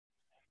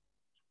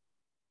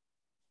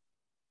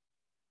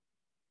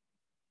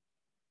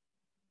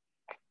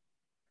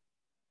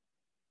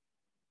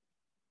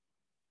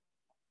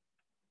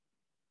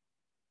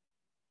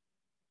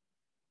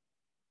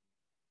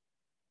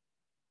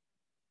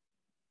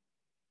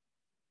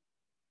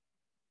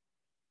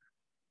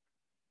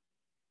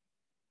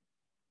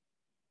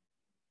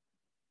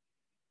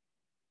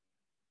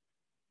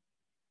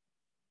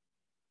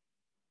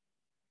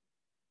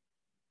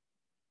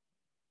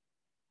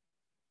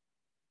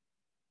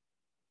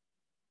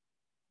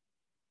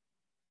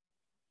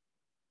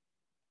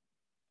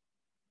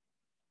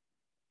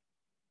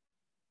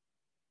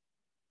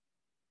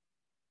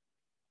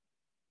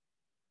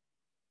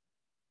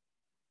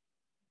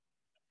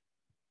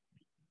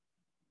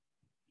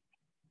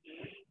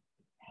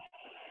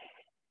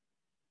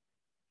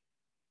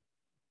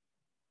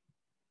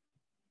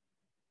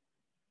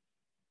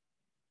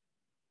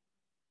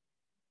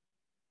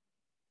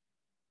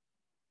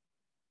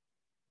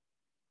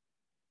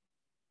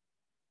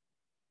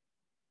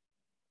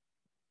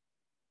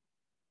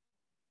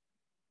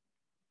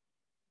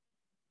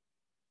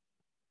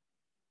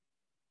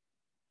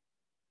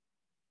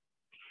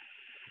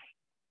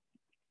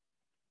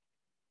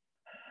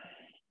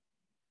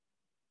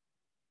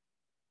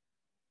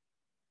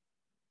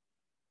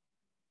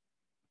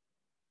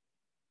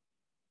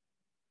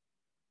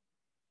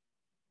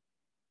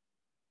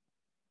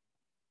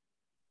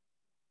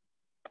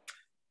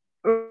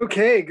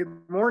Okay, good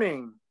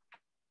morning.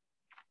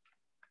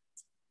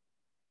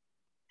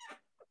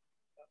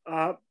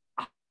 Hi,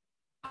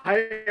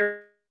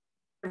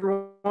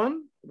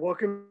 everyone.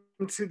 Welcome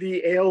to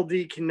the ALD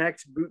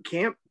Connect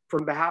Bootcamp.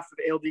 From behalf of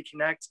ALD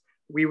Connect,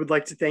 we would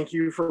like to thank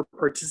you for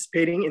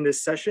participating in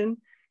this session.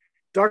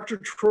 Dr.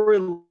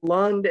 Troy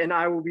Lund and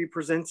I will be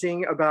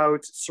presenting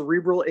about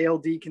cerebral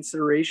ALD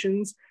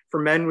considerations for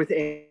men with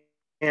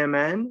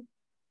AMN.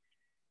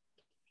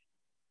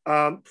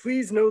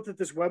 Please note that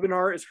this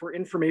webinar is for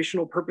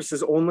informational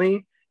purposes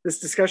only. This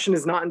discussion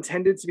is not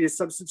intended to be a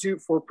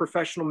substitute for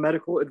professional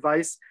medical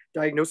advice,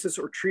 diagnosis,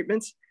 or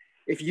treatment.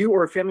 If you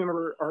or a family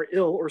member are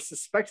ill or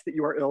suspect that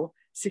you are ill,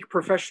 seek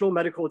professional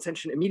medical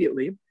attention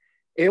immediately.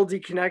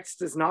 ALD Connect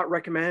does not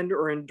recommend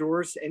or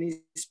endorse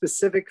any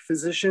specific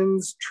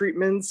physicians,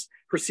 treatments,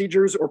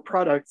 procedures, or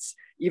products,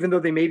 even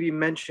though they may be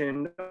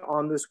mentioned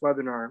on this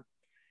webinar.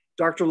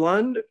 Dr.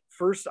 Lund,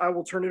 first I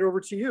will turn it over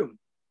to you.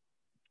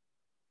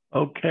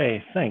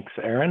 Okay, thanks,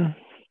 Aaron.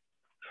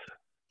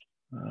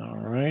 All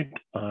right,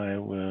 I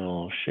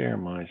will share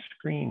my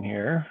screen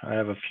here. I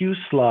have a few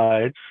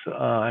slides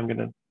I'm going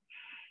to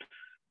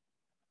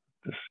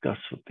discuss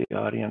with the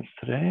audience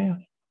today.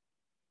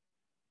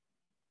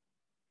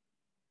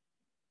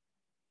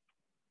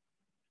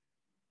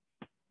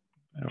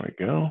 There we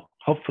go.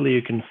 Hopefully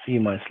you can see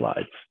my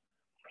slides.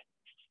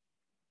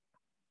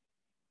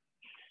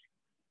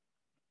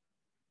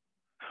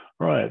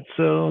 All right,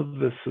 so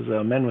this is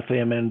a Men with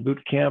AMN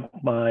Bootcamp.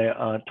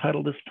 My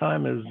title this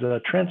time is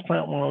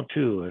Transplant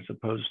 102 as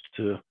opposed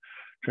to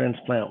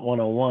Transplant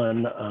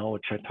 101,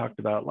 which I talked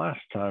about last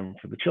time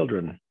for the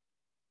children.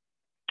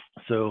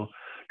 So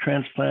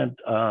transplant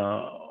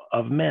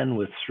of men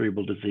with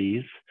cerebral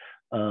disease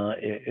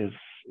is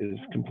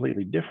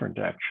completely different,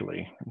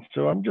 actually.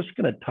 So I'm just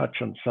going to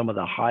touch on some of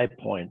the high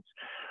points.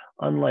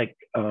 Unlike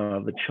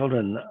the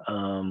children,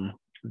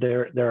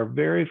 there are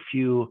very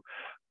few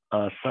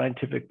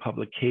scientific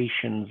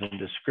publications and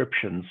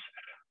descriptions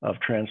of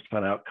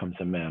transplant outcomes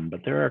in men,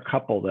 but there are a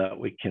couple that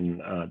we can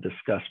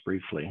discuss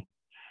briefly.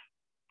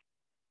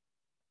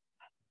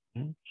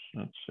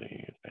 Let's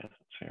see, advance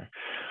here.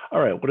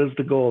 All right, what is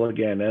the goal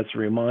again? As a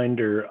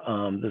reminder,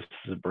 this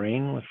is a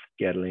brain with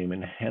gadolinium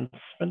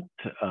enhancement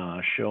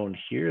shown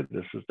here.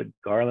 This is the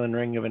Garland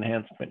ring of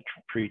enhancement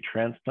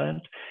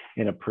pre-transplant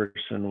in a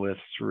person with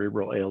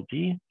cerebral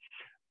ALD.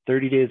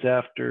 30 days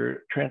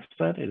after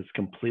transplant, it is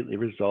completely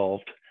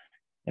resolved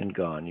and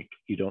gone.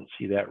 You don't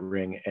see that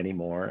ring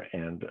anymore,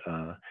 and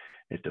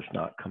it does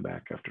not come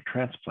back after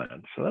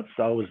transplant. So that's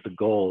always the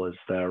goal, is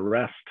the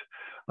arrest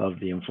of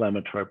the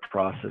inflammatory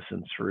process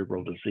in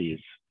cerebral disease.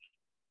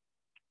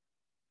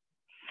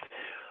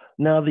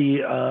 Now,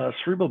 the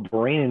cerebral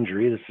brain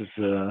injury, this is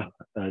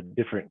a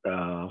different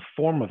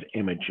form of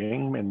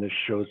imaging, and this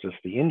shows us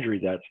the injury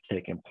that's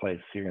taken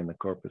place here in the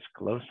corpus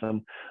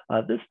callosum.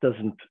 This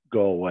doesn't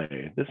go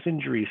away. This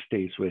injury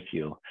stays with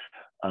you.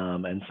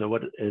 And so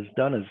what is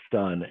done,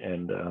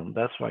 and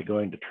that's why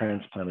going to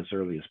transplant as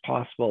early as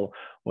possible,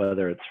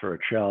 whether it's for a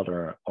child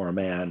or a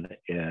man,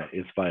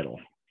 is vital.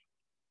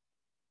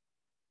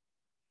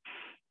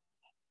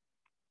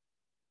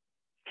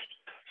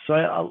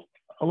 So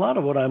a lot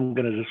of what I'm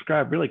going to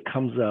describe really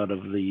comes out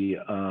of the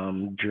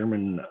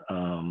German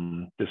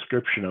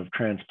description of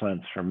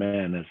transplants for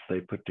men, as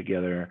they put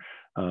together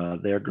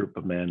their group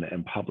of men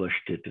and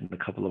published it in a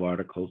couple of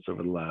articles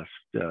over the last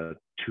 2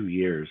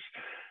 years.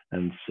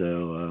 And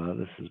so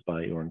this is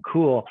by Jorn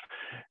Kuhl,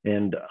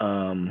 and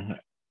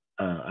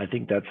I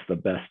think that's the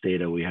best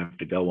data we have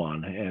to go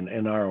on,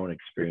 and our own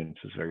experience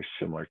is very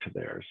similar to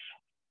theirs.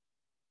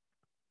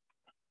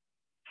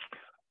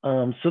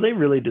 So they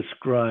really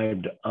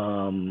described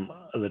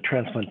the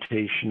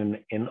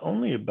transplantation in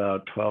only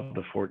about 12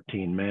 to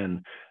 14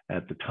 men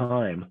at the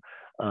time.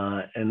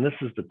 And this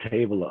is the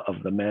table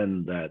of the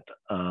men that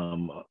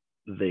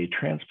they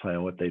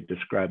transplant, what they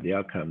describe the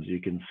outcomes. You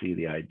can see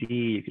the ID,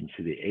 you can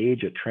see the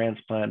age at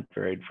transplant,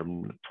 varied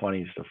from the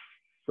 20s to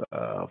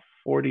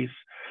 40s.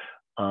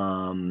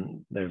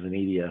 There's an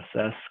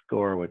EDSS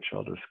score, which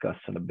I'll discuss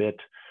in a bit.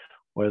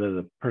 Whether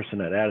the person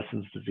had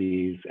Addison's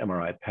disease,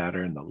 MRI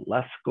pattern, the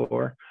LESS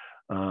score,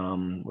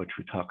 which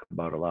we talk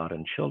about a lot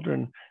in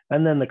children,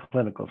 and then the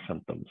clinical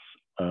symptoms.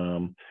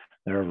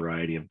 There are a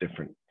variety of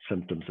different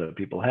symptoms that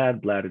people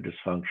had: bladder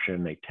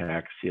dysfunction,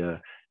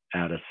 ataxia,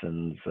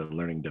 Addison's,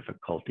 learning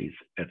difficulties,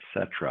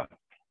 etc.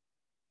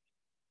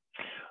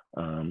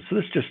 So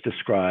this just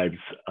describes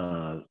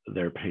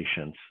their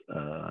patients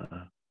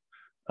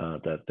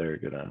that they're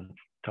going to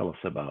tell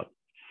us about.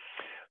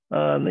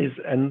 And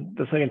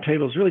the second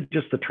table is really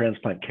just the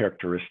transplant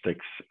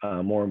characteristics,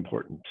 more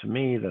important to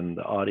me than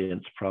the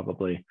audience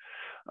probably,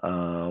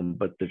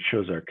 but that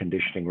shows our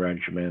conditioning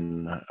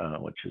regimen,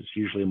 which is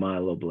usually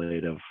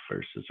myeloablative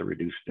versus a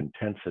reduced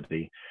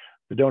intensity.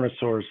 The donor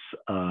source,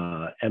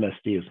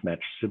 MSD is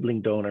matched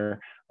sibling donor,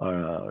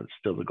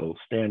 still the gold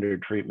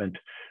standard treatment.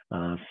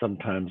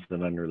 Sometimes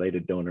an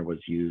unrelated donor was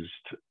used,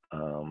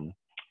 or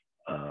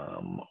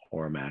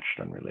a matched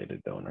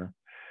unrelated donor.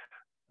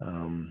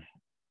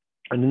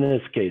 And in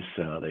this case,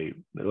 it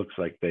looks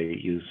like they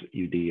use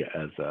UD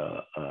as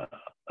a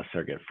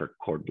surrogate for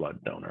cord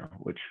blood donor,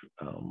 which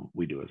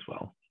we do as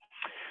well.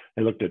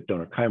 They looked at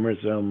donor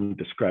chimerism,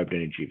 described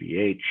any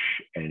GVH,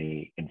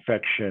 any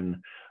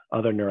infection,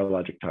 other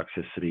neurologic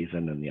toxicities,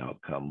 and then the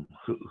outcome,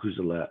 who's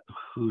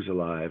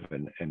alive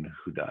and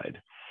who died.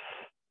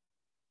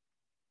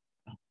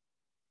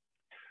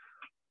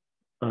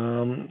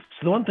 So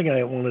the one thing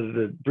I wanted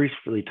to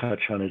briefly touch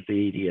on is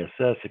the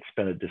EDSS,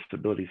 Expanded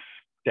Disability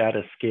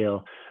Status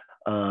Scale.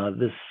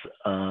 This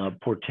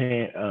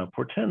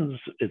portends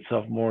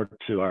itself more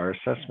to our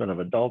assessment of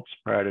adults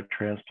prior to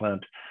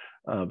transplant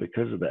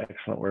because of the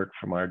excellent work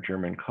from our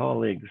German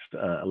colleagues,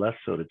 less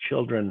so to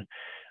children.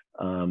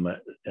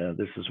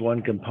 This is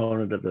one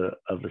component of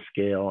the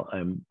scale.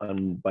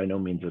 I'm by no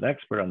means an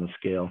expert on the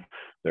scale.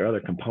 There are other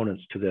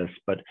components to this,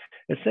 but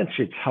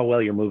essentially it's how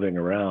well you're moving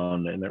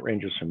around, and it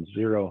ranges from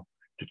 0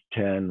 to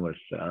 10, with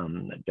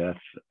death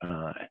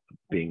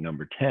being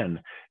number 10.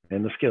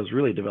 And the scale is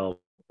really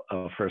developed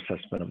for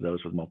assessment of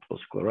those with multiple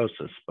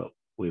sclerosis, but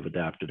we've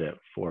adapted it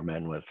for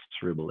men with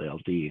cerebral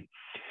ALD.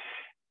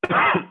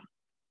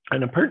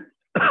 An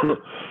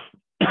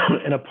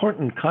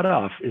important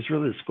cutoff is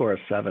really the score of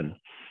 7.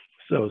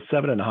 So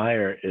 7 and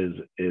higher is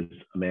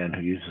a man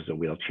who uses a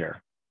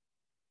wheelchair,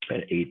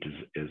 and 8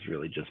 is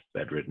really just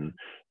bedridden.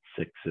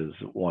 6 is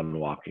one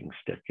walking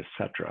stick,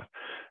 etc.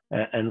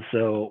 And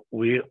so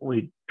we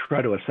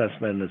try to assess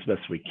men as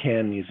best we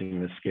can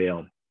using the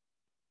scale.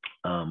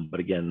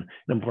 But again,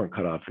 an important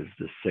cutoff is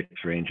the 6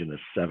 range and the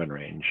 7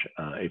 range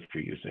if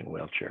you're using a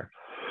wheelchair,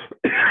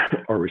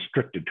 or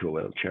restricted to a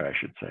wheelchair, I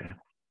should say.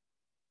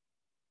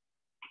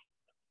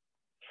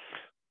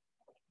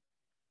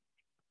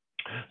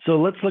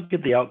 So let's look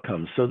at the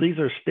outcomes. So these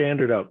are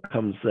standard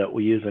outcomes that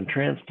we use in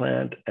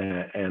transplant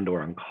and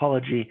or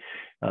oncology.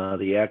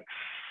 The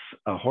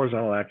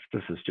horizontal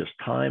axis is just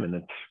time. In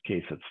this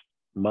case, it's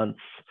months,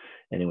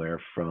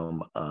 anywhere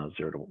from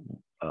 0 to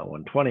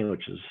 120,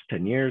 which is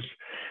 10 years.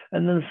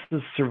 And then this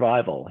is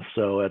survival.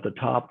 So at the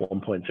top,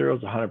 1.0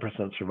 is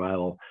 100%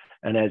 survival.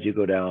 And as you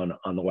go down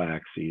on the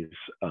y-axis,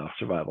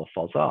 survival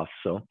falls off.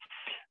 So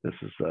this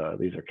is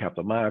these are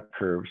Kaplan-Meier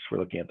curves. We're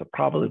looking at the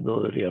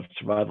probability of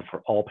survival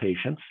for all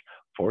patients.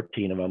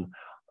 14 of them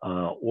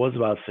was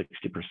about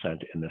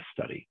 60% in this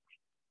study.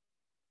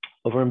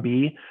 Over in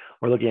B,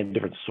 we're looking at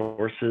different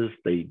sources.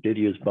 They did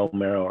use bone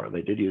marrow, or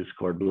they did use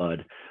cord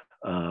blood.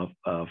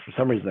 For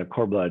some reason, the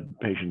cord blood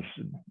patients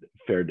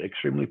fared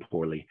extremely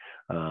poorly.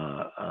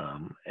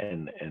 And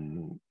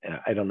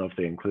I don't know if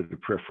they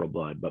included peripheral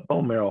blood, but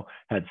bone marrow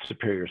had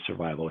superior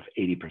survival, with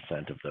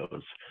 80% of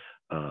those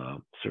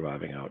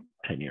surviving out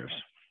 10 years.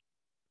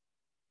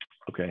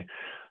 Okay,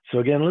 so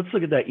again, let's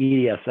look at that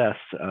EDSS.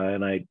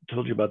 And I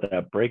told you about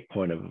that break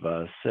point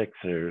of 6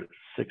 or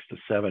 6 to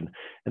 7.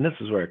 And this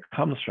is where it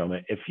comes from.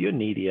 If you had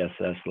an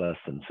EDSS less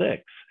than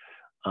 6,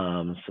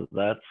 so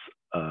that's,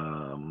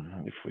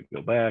 if we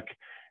go back,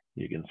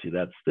 you can see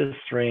that's this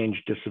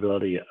range.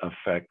 Disability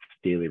affects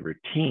daily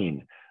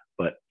routine,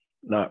 but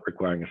not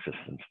requiring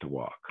assistance to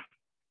walk.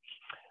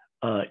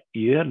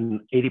 You had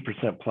an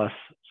 80% plus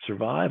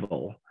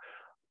survival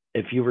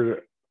if you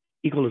were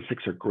equal to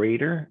 6 or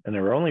greater, and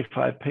there were only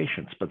 5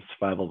 patients, but the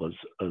survival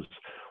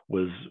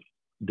was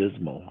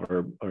dismal,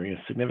 or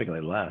significantly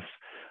less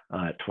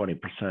at 20%.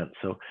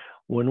 So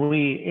when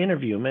we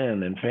interview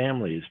men and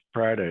families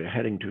prior to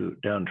heading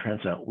down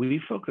transplant,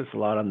 we focus a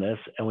lot on this,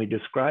 and we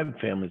describe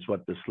families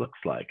what this looks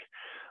like.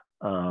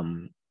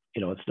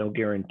 It's no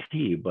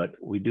guarantee, but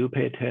we do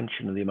pay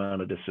attention to the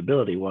amount of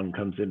disability one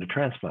comes into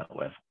transplant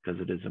with, because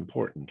it is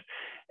important.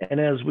 And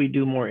as we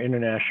do more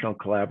international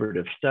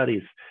collaborative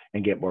studies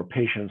and get more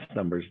patients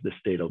numbers, this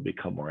data will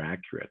become more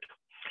accurate.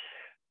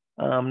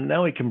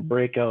 Now we can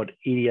break out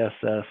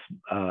EDSS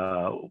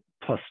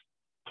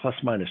plus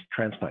minus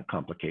transplant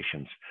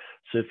complications.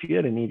 So if you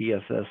had an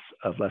EDSS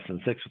of less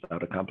than 6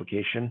 without a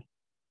complication,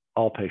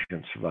 all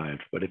patients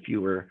survived. But if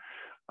you were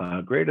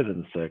greater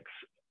than 6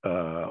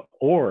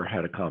 or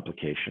had a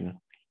complication,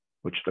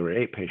 which there were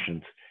 8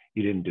 patients,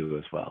 you didn't do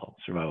as well.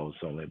 Survival was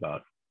only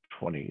about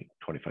 20,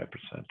 25%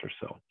 or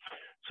so.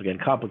 So again,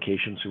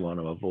 complications we want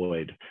to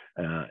avoid.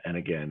 And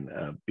again,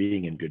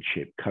 being in good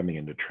shape coming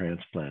into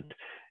transplant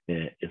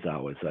is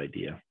always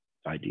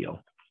ideal.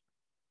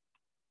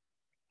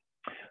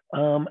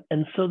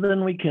 And so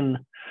then we can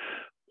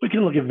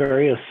look at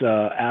various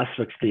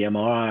aspects of the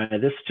MRI.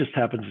 This just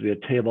happens to be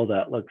a table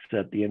that looks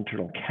at the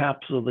internal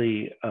capsule of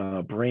the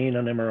brain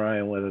on MRI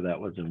and whether that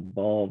was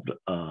involved.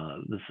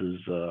 This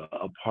is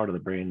a part of the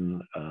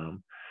brain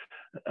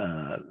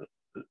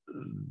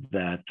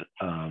that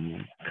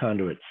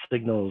conduit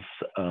signals.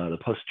 The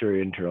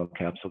posterior internal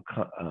capsule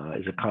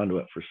is a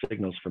conduit for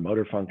signals for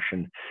motor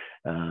function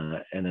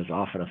and is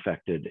often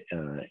affected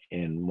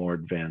in more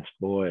advanced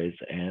boys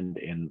and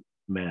in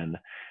men.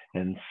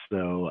 And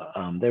so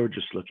they were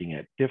just looking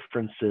at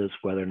differences,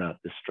 whether or not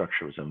this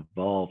structure was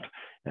involved.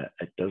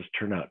 It does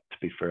turn out to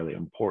be fairly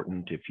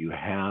important. If you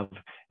have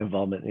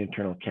involvement in the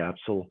internal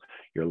capsule,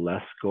 your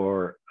LES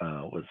score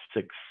was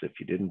 6. If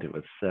you didn't, it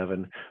was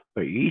 7.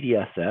 But your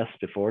EDSS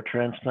before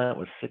transplant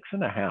was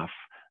 6.5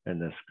 in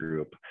this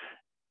group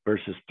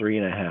versus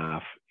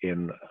 3.5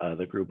 in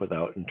the group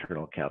without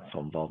internal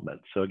capsule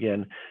involvement. So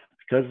again,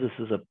 because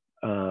this is a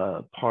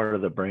part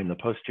of the brain, the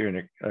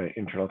posterior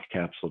internal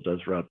capsule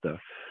does route the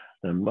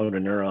motor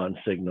neuron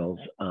signals.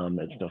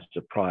 It's no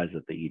surprise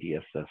that the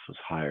EDSS was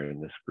higher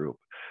in this group.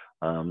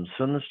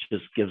 So this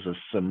just gives us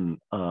some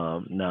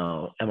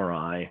now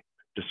MRI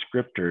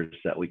descriptors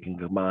that we can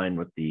combine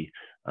with the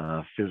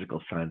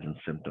physical signs and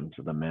symptoms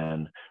of the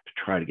men to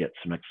try to get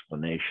some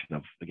explanation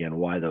of, again,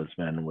 why those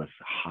men with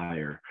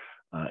higher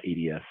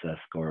EDSS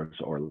scores,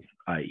 or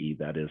i.e.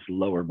 that is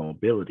lower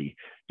mobility,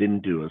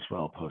 didn't do as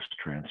well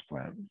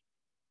post-transplant.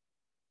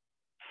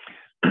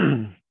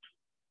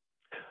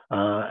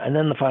 And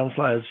then the final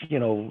slide is,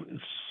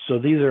 so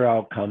these are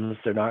outcomes.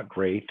 They're not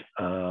great.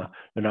 They're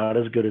not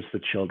as good as the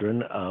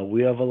children.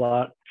 We have a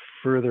lot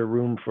further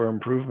room for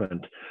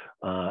improvement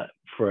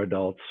for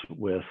adults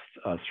with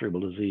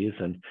cerebral disease.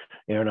 And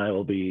Aaron and I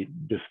will be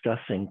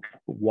discussing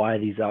why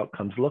these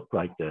outcomes look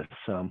like this.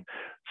 Some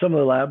of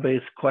the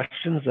lab-based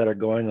questions that are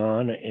going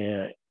on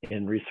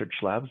in research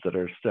labs that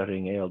are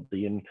studying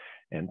ALD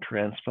and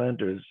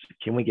transplant is,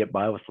 can we get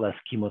by with less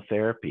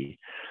chemotherapy?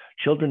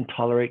 Children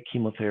tolerate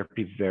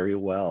chemotherapy very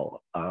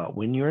well.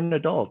 When you're an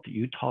adult,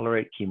 you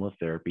tolerate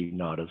chemotherapy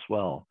not as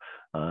well.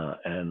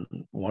 And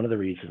one of the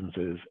reasons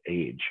is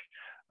age.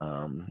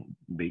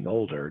 Being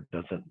older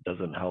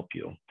doesn't help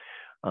you.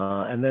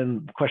 And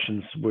then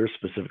questions we're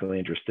specifically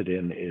interested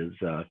in is,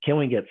 can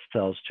we get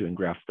cells to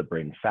engraft the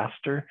brain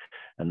faster?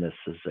 And this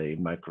is a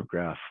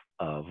micrograph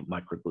of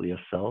microglia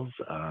cells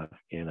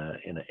in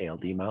an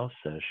ALD mouse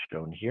as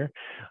shown here.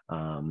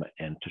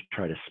 And to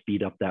try to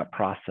speed up that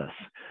process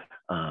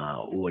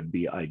would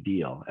be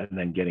ideal. And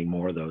then getting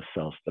more of those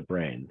cells to the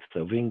brain.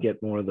 So if we can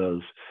get more of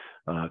those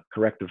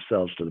corrective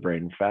cells to the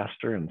brain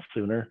faster and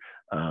sooner,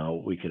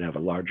 we could have a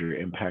larger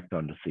impact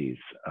on disease.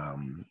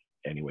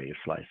 Any way you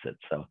slice it.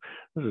 So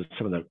those are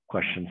some of the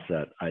questions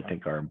that I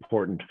think are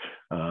important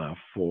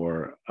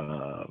for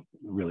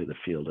really the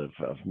field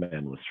of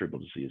men with cerebral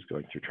disease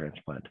going through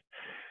transplant.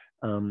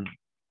 And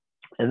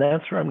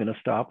that's where I'm going to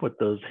stop with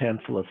those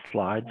handful of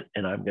slides,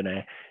 and I'm going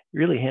to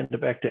really hand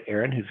it back to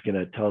Aaron, who's going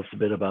to tell us a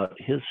bit about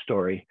his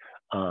story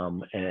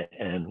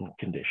and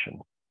condition.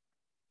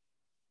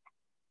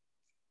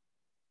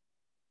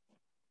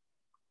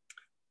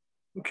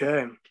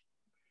 Okay.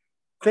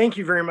 Thank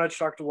you very much,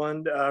 Dr.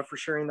 Lund, for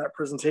sharing that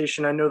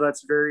presentation. I know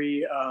that's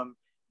very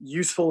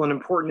useful and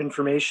important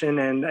information,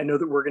 and I know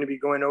that we're going to be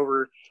going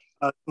over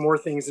more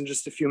things in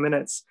just a few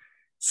minutes.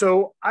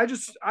 So I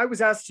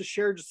was asked to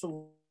share just a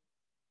little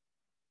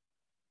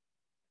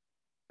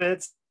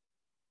bit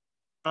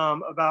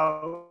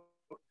about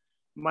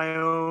my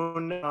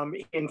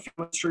own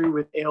history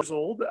with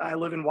ALD. I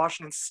live in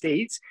Washington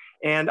State,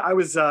 and I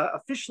was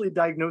officially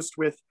diagnosed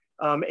with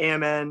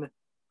AMN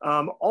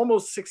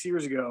almost 6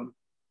 years ago.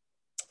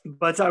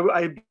 But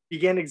I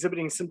began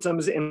exhibiting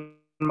symptoms in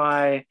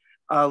my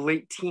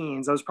late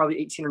teens. I was probably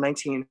 18 or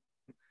 19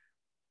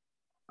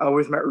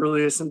 with my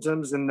earliest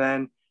symptoms. And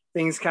then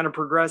things kind of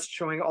progressed,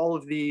 showing all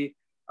of the,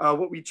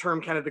 what we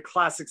term kind of the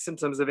classic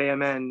symptoms of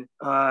AMN,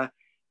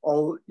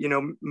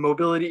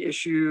 mobility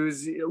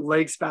issues,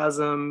 leg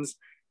spasms,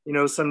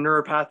 some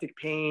neuropathic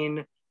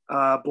pain,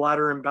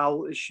 bladder and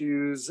bowel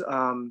issues,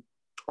 all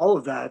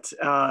of that.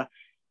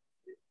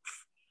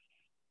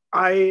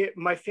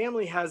 My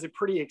family has a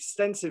pretty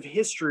extensive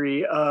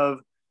history of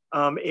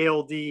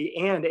ALD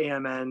and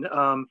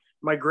AMN.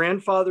 My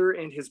grandfather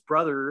and his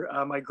brother,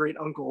 my great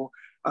uncle,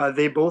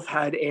 they both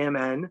had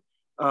AMN.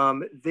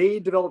 They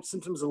developed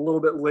symptoms a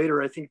little bit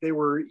later. I think they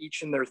were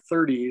each in their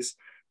 30s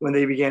when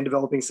they began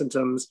developing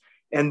symptoms.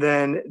 And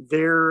then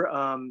their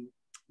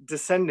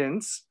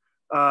descendants,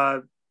 they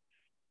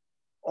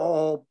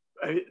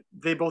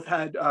both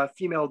had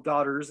female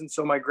daughters. And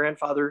so my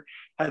grandfather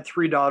had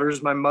 3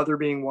 daughters, my mother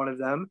being one of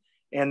them.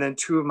 And then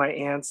 2 of my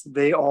aunts,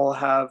 they all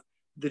have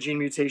the gene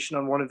mutation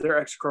on one of their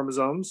X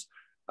chromosomes.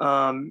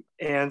 I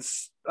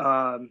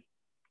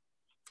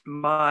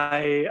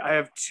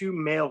have 2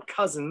 male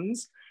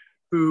cousins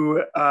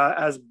who,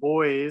 as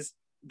boys,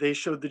 they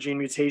showed the gene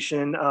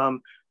mutation.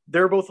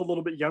 They're both a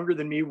little bit younger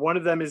than me. One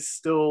of them is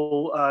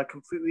still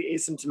completely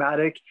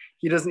asymptomatic.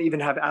 He doesn't even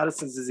have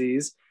Addison's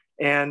disease.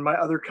 And my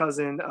other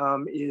cousin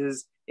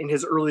is in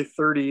his early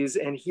 30s,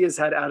 and he has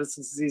had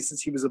Addison's disease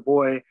since he was a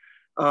boy.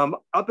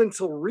 Up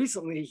until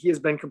recently, he has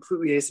been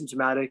completely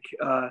asymptomatic,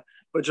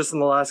 but just in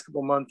the last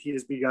couple of months, he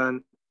has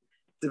begun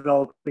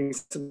developing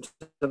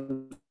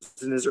symptoms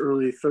in his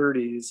early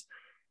 30s.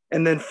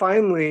 And then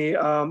finally,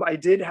 I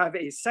did have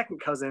a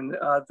second cousin,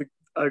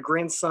 a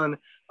grandson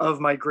of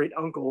my great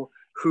uncle,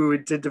 who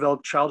did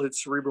develop childhood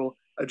cerebral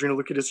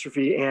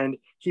adrenoleukodystrophy, and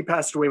he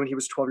passed away when he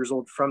was 12 years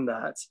old from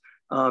that.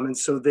 And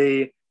so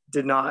they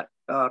did not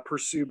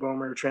pursue bone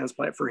marrow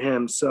transplant for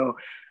him. So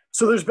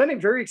there's been a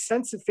very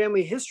extensive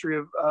family history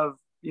of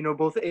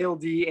both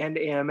ALD and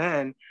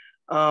AMN.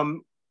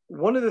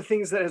 One of the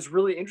things that has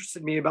really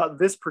interested me about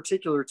this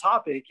particular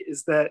topic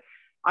is that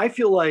I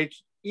feel like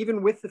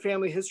even with the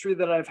family history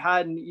that I've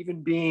had, and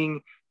even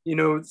being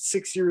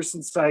 6 years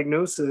since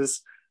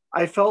diagnosis,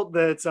 I felt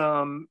that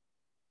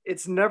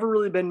it's never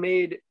really been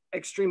made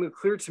extremely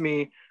clear to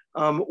me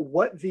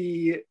what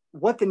the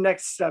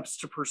next steps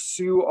to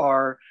pursue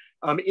are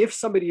if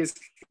somebody is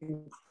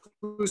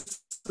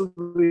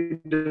conclusively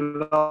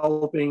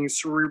developing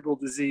cerebral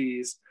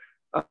disease.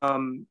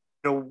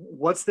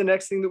 What's the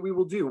next thing that we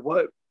will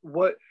do?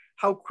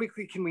 How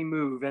quickly can we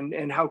move,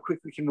 and how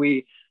quickly can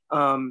we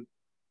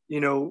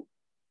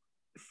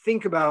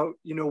think about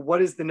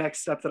what is the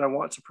next step that I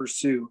want to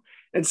pursue.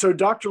 And so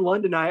Dr.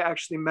 Lund and I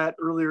actually met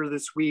earlier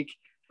this week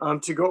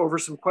to go over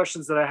some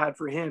questions that I had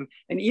for him.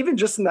 And even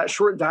just in that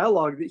short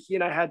dialogue that he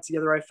and I had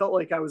together, I felt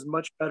like I was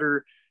much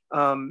better,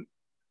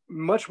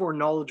 much more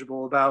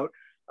knowledgeable about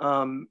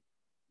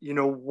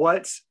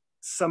what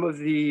some of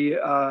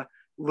the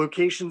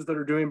locations that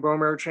are doing bone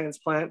marrow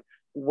transplant,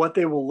 what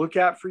they will look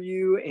at for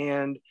you.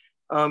 And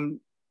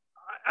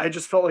I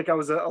just felt like I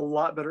was a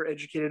lot better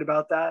educated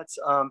about that.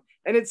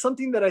 And it's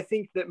something that I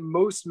think that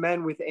most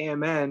men with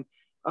AMN,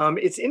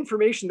 it's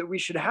information that we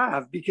should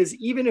have, because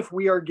even if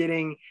we are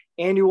getting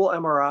annual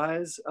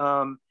MRIs,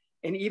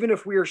 and even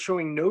if we are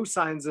showing no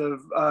signs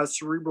of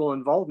cerebral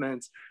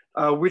involvement,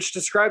 which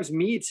describes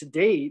me to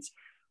date,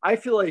 I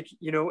feel like,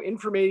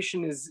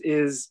 information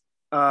is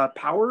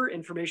power,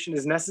 information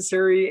is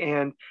necessary,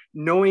 and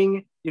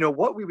knowing,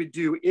 what we would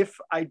do if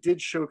I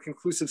did show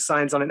conclusive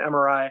signs on an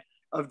MRI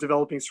of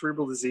developing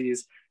cerebral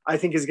disease, I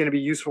think is going to be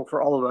useful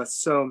for all of us.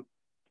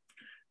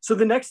 So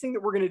the next thing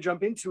that we're going to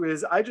jump into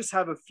is I just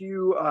have a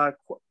few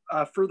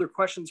further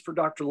questions for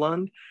Dr.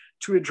 Lund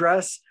to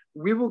address.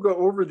 We will go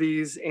over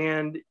these,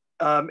 and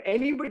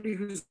anybody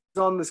who's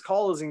on this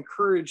call is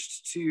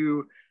encouraged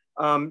to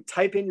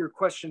type in your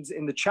questions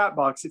in the chat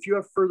box. If you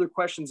have further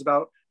questions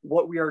about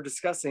what we are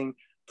discussing,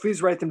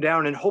 please write them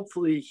down, and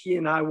hopefully he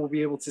and I will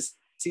be able to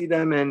see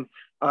them, and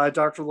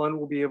Dr. Lund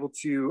will be able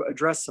to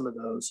address some of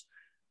those.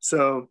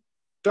 So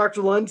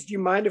Dr. Lund, do you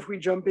mind if we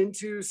jump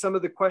into some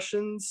of the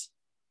questions?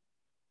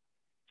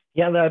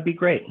 Yeah, that'd be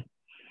great.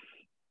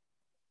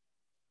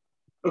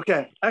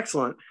 Okay,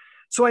 excellent.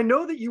 So I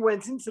know that you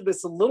went into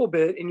this a little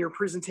bit in your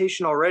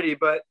presentation already,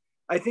 but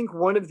I think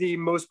one of the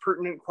most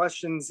pertinent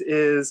questions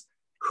is,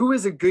 who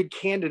is a good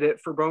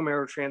candidate for bone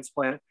marrow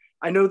transplant?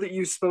 I know that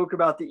you spoke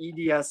about the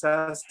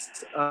EDSS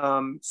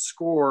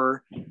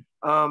score,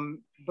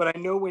 but I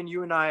know when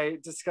you and I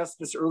discussed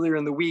this earlier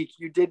in the week,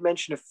 you did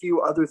mention a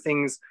few other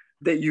things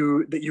that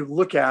you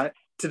look at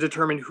to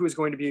determine who is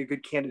going to be a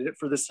good candidate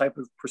for this type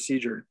of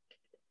procedure.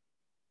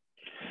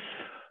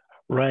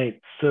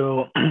 Right.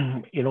 So,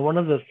 one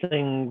of the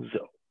things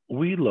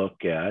we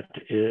look at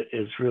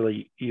is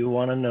really, you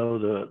want to know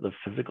the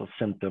physical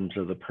symptoms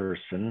of the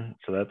person.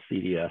 So that's the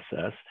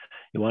EDSS.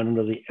 You want to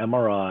know the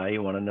MRI.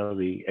 You want to know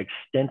the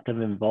extent of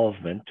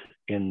involvement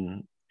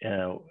in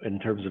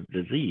terms of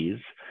disease.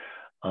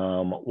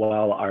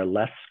 While our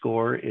LESS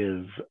score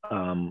is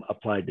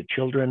applied to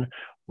children,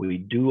 we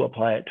do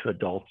apply it to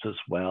adults as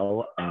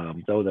well,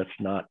 though that's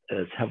not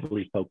as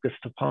heavily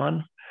focused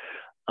upon.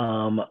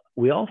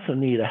 We also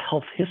need a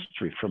health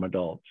history from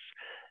adults,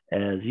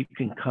 as you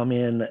can come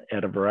in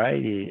at a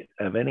variety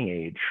of any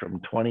age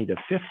from 20 to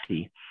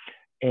 50.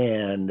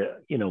 And,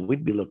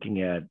 we'd be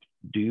looking at,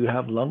 do you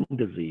have lung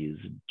disease?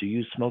 Do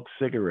you smoke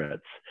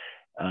cigarettes?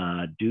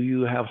 Do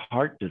you have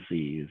heart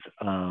disease?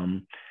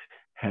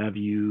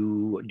 Do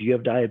you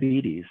have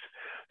diabetes?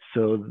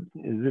 So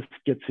this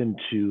gets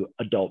into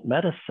adult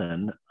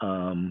medicine,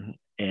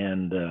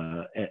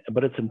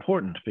 but it's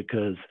important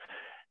because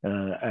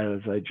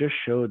as I just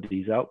showed,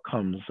 these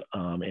outcomes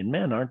in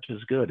men aren't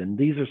as good. And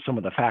these are some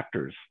of the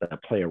factors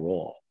that play a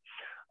role.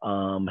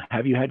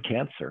 Have you had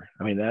cancer?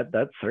 I mean,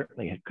 that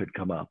certainly could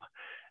come up.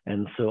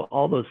 And so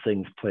all those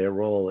things play a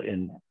role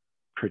in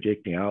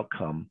predicting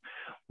outcome.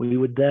 We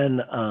would then,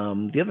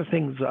 the other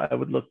things I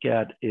would look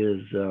at is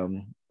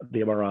the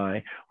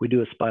MRI. We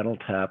do a spinal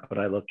tap, but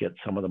I look at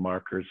some of the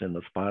markers in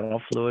the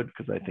spinal fluid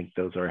because I think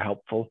those are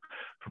helpful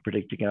for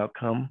predicting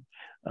outcome,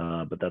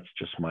 but that's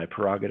just my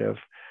prerogative.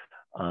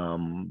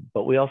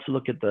 But we also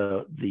look at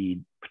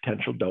the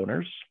potential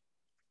donors.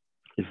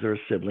 Is there a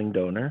sibling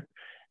donor?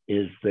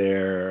 Is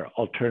there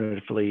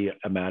alternatively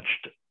a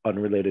matched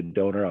unrelated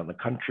donor on the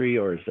country,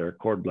 or is there a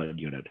cord blood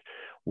unit?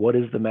 What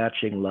is the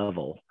matching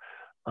level?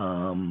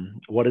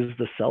 What is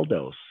the cell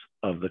dose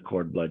of the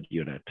cord blood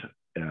unit,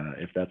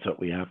 if that's what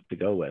we have to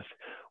go with?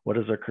 What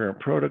is our current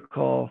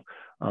protocol?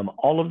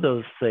 All of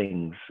those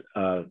things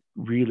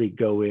really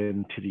go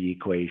into the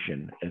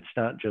equation. It's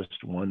not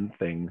just one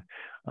thing.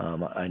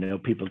 I know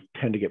people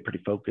tend to get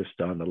pretty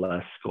focused on the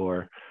LESS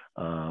score,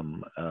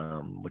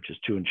 which is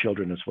 2 in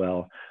children as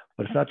well,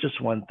 but it's not just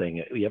one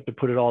thing. You have to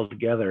put it all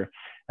together,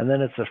 and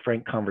then it's a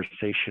frank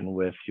conversation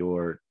with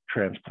your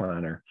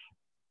transplanter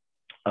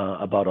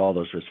about all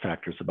those risk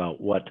factors, about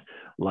what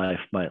life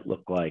might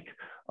look like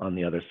on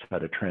the other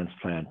side of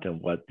transplant and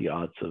what the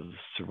odds of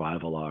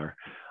survival are.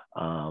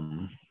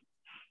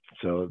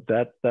 So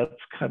that's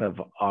kind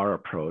of our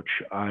approach.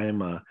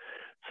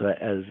 So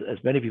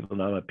as many people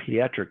know, I'm a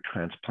pediatric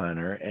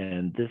transplanter,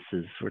 and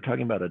we're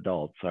talking about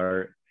adults.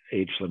 Our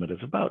age limit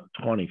is about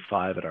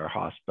 25 at our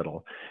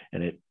hospital,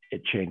 and it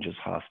changes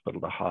hospital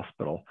to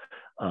hospital.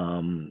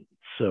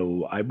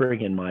 So I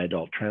bring in my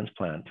adult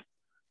transplant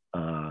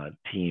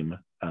team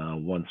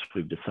once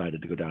we've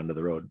decided to go down to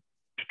the road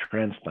to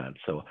transplant.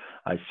 So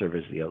I serve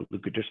as the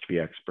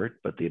leukodystrophy expert,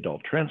 but the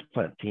adult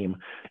transplant team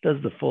does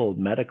the full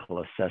medical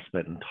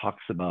assessment and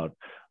talks about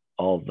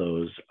all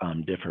those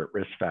different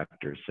risk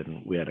factors.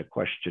 And we had a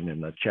question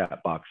in the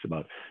chat box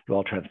about do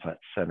all transplant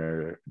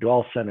centers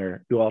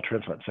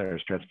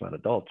transplant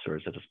adults, or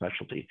is it a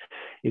specialty?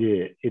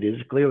 It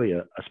is clearly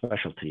a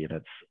specialty,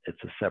 and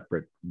it's a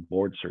separate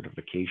board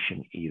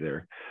certification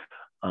either.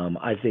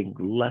 I think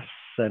less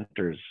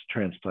centers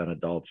transplant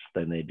adults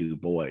than they do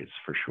boys,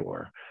 for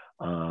sure,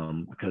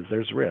 because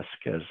there's risk.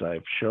 As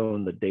I've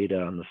shown the data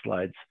on the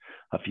slides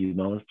a few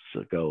moments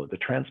ago, the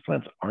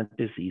transplants aren't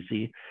as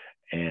easy,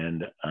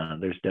 and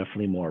there's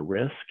definitely more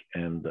risk,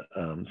 and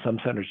some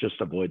centers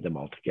just avoid them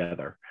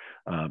altogether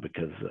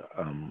because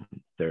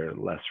they're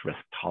less risk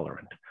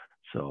tolerant.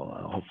 So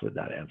hopefully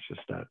that answers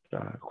that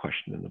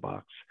question in the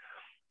box.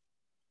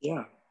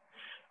 Yeah.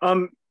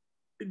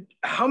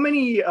 How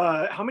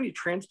many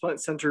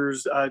transplant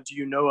centers do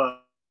you know of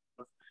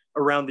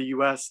around the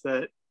U.S.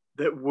 that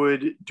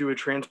would do a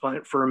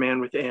transplant for a man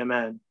with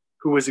AMN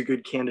who was a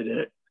good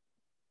candidate?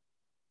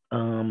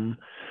 So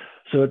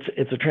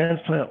it's a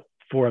transplant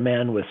for a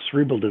man with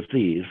cerebral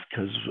disease,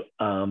 because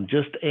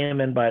just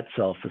AMN by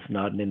itself is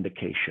not an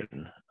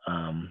indication.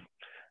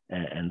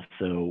 And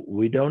so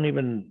we don't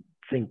even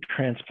think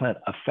transplant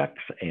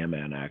affects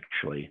AMN,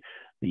 actually.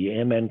 The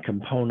AMN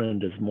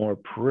component is more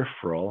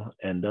peripheral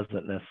and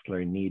doesn't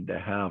necessarily need to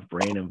have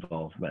brain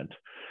involvement.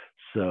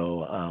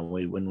 So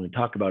when we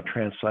talk about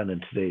transplant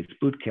in today's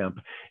boot camp,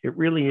 it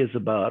really is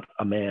about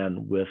a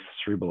man with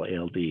cerebral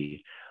ALD.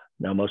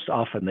 Now, most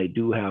often they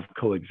do have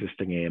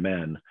coexisting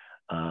AMN,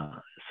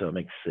 so it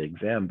makes the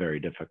exam very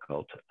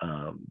difficult.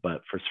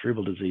 But for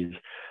cerebral disease,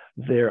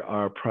 there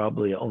are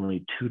probably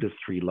only 2 to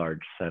 3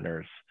 large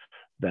centers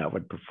that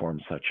would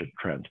perform such a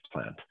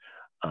transplant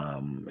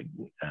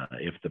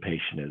if the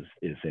patient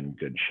is in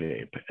good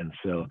shape. And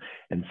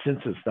since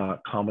it's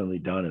not commonly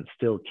done, it's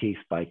still case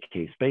by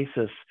case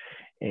basis.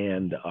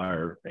 And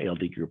our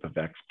ALD group of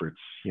experts,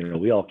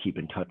 we all keep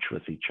in touch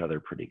with each other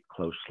pretty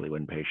closely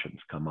when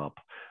patients come up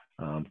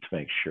to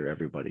make sure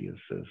everybody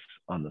is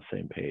on the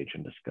same page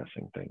and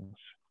discussing things.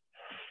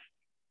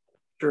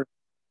 Sure.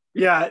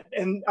 Yeah,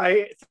 and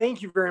I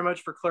thank you very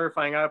much for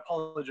clarifying. I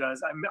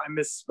apologize. I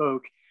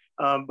misspoke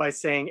by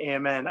saying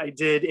AMN. I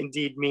did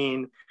indeed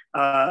mean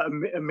a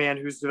man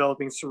who's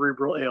developing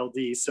cerebral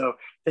ALD. So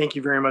thank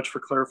you very much for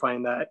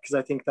clarifying that, because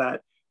I think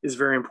that is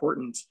very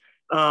important.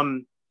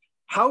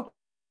 How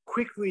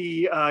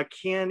quickly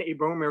can a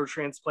bone marrow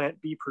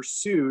transplant be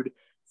pursued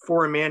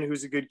for a man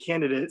who's a good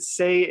candidate?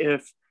 Say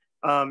if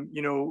a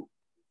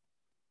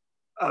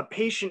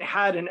patient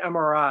had an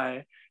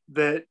MRI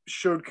that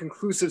showed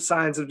conclusive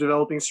signs of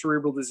developing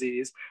cerebral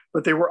disease,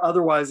 but they were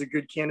otherwise a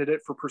good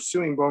candidate for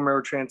pursuing bone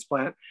marrow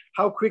transplant.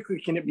 How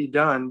quickly can it be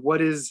done?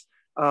 What is,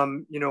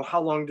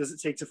 how long does it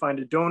take to find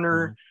a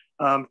donor,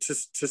 to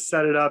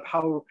set it up?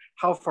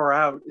 How far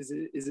out is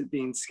it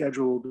being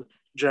scheduled,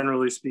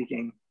 generally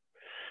speaking?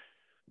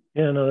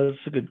 Yeah, no,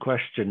 that's a good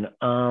question.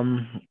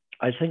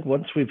 I think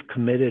once we've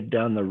committed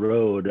down the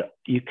road,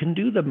 you can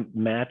do the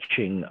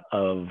matching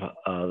of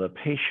the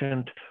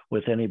patient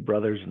with any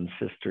brothers and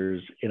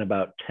sisters in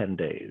about 10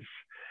 days.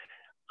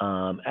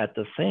 At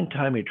the same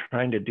time you're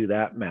trying to do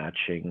that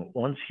matching,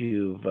 once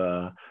you've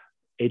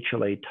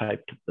HLA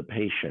typed the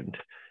patient,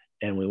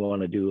 and we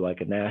want to do like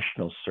a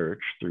national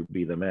search through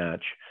Be the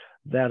Match,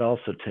 that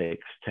also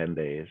takes 10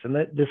 days. And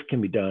this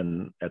can be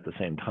done at the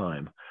same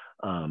time.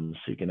 So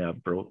you can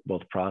have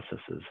both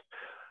processes.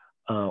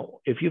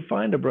 If you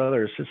find a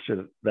brother or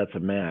sister that's a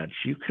match,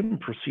 you can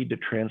proceed to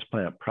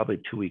transplant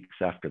probably 2 weeks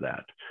after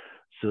that.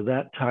 So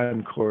that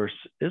time course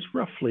is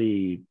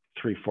roughly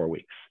 3-4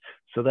 weeks.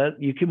 So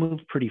that you can move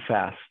pretty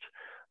fast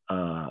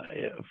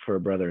for a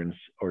brother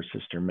or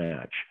sister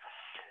match.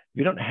 If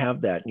you don't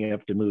have that and you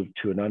have to move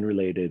to an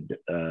unrelated,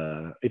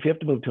 if you have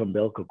to move to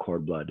umbilical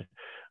cord blood,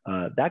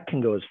 that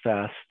can go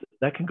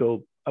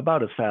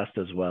about as fast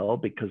as well,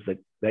 because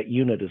that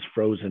unit is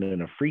frozen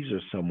in a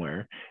freezer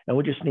somewhere, and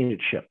we just need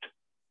it shipped.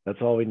 That's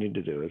all we need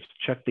to do, is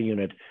check the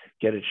unit,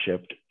 get it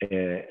shipped,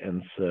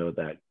 and so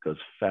that goes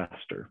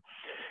faster.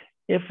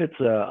 If it's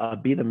a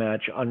be the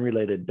match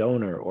unrelated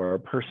donor or a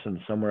person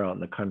somewhere out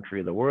in the country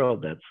or the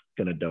world that's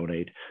going to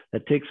donate,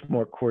 that takes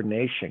more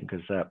coordination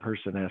because that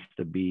person has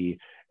to be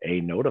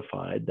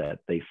notified that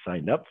they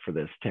signed up for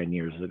this 10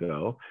 years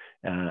ago.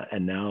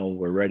 And now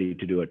we're ready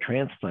to do a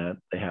transplant.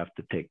 They have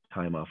to take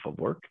time off of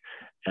work.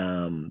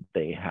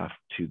 They have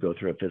to go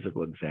through a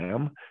physical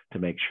exam to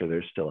make sure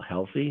they're still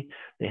healthy.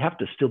 They have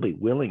to still be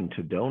willing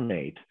to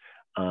donate.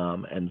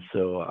 And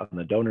so on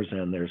the donor's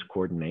end, there's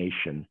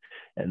coordination.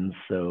 And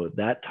so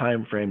that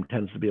time frame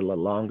tends to be a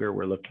little longer.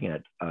 We're looking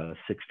at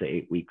 6 to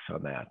 8 weeks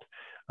on that,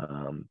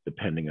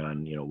 depending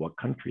on what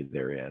country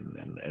they're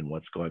in and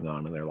what's going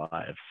on in their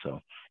lives. So,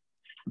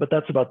 but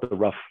that's about the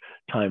rough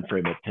time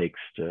frame it takes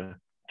to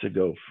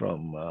go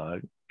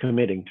from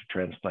committing to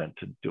transplant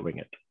to doing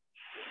it.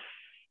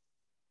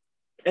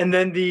 And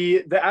then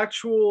the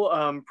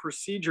actual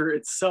procedure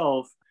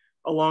itself,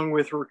 along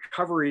with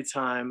recovery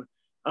time,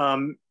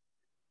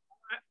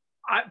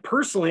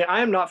 personally,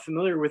 I am not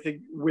familiar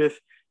with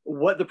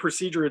what the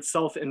procedure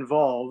itself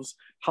involves,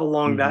 how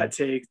long that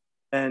takes,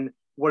 and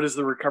what is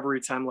the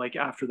recovery time like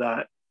after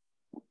that?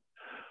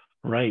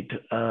 Right.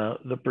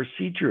 The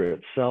procedure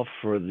itself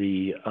for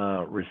the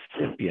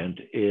recipient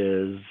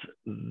is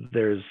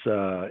there's,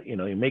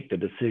 you make the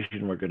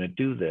decision, we're going to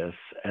do this.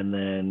 And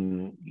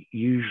then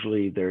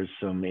usually there's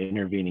some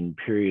intervening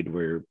period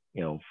where,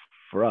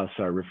 for us,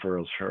 our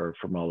referrals are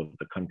from all over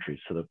the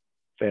country. So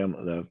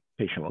the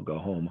patient will go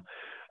home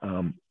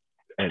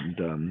and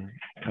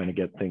kind of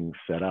get things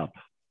set up.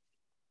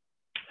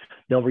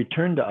 They'll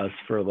return to us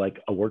for like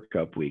a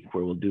workup week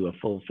where we'll do a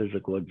full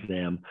physical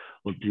exam.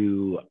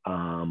 We'll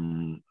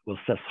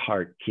assess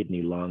heart,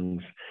 kidney,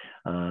 lungs.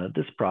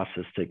 This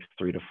process takes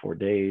 3 to 4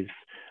 days.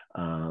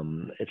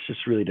 It's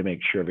just really to make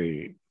sure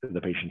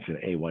the patient's in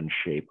A1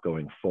 shape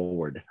going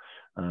forward.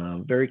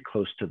 Very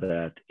close to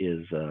that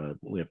is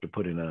we have to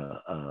put in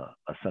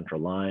a central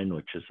line,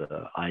 which is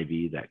an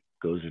IV that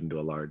goes into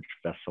a large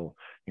vessel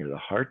near the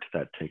heart.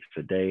 That takes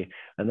a day.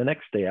 And the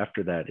next day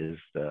after that is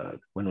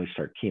when we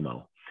start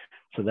chemo.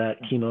 So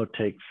that chemo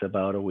takes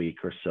about a week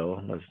or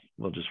so.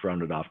 We'll just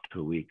round it off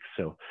to a week.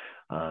 So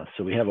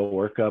we have a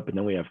workup and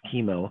then we have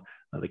chemo.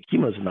 The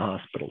chemo's in the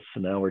hospital. So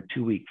now we're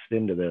 2 weeks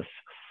into this.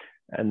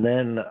 And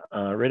then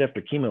right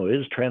after chemo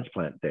is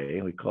transplant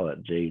day. We call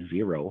it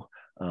J0.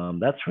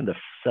 That's when the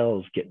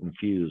cells get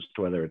infused,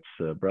 whether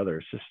it's brother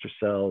or sister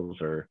cells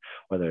or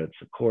whether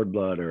it's a cord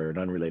blood or an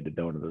unrelated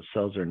donor. Those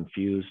cells are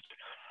infused.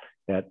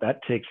 That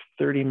takes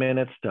 30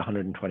 minutes to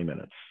 120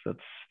 minutes.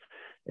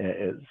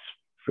 It's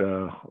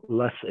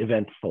less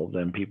eventful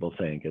than people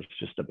think. It's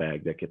just a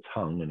bag that gets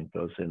hung and it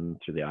goes in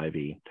through the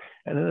IV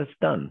and then it's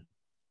done.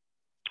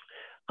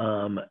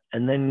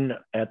 And then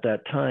at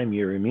that time,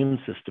 your immune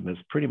system is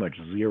pretty much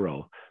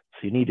zero.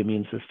 So you need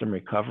immune system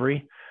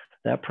recovery.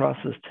 That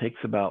process takes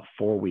about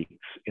 4 weeks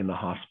in the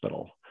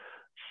hospital.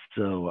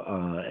 So,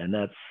 and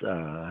that's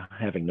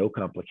having no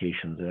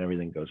complications and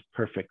everything goes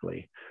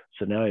perfectly.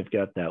 So now you've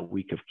got that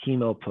week of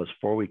chemo plus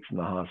 4 weeks in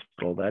the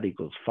hospital. That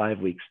equals 5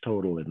 weeks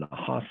total in the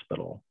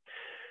hospital.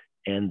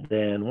 And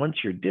then once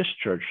you're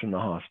discharged from the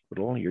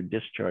hospital, you're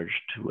discharged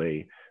to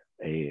a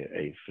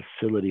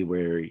facility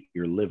where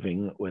you're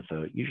living with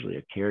usually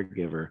a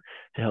caregiver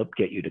to help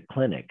get you to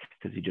clinic,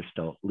 because you just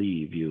don't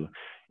leave. You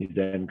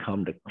then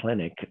come to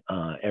clinic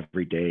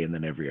every day and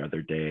then every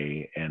other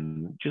day,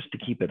 and just to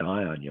keep an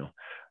eye on you.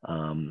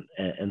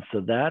 And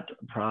so that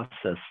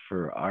process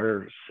for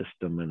our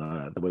system and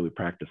the way we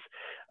practice,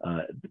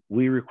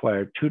 we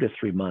require 2 to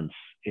 3 months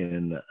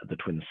in the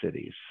Twin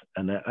Cities.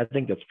 And I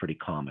think that's pretty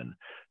common.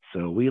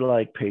 So we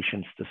like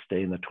patients to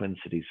stay in the Twin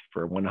Cities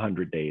for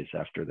 100 days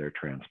after their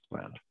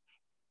transplant.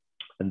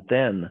 And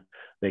then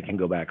they can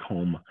go back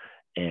home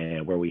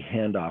and where we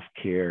hand off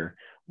care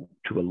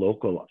to a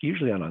local,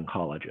 usually an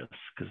oncologist,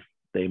 because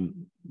they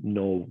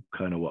know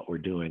kind of what we're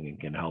doing and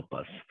can help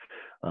us.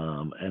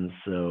 And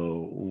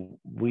so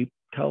we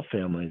tell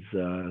families,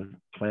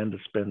 plan to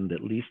spend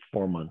at least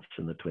 4 months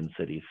in the Twin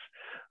Cities.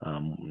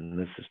 And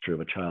this is true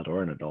of a child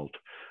or an adult.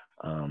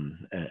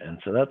 And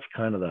so that's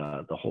kind of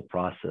the whole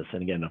process.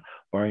 And again,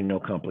 barring no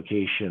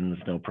complications,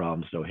 no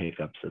problems, no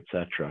hiccups,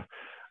 etc.,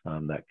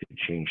 that could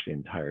change the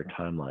entire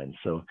timeline.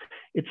 So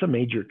it's a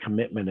major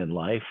commitment in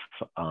life.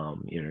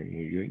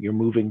 You're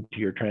moving to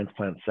your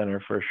transplant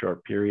center for a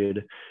short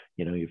period.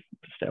 You've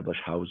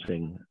established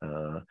housing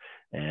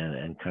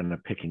and kind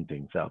of picking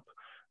things up.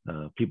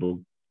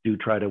 People do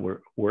try to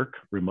work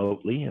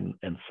remotely,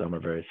 and some are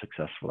very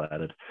successful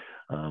at it.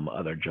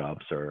 Other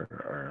jobs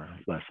are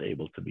less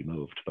able to be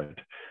moved, but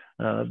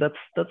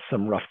that's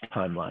some rough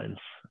timelines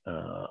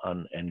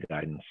and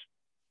guidance.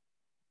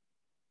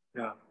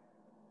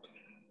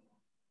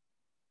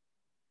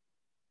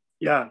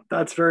 Yeah,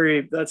 that's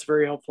very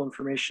helpful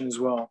information as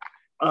well.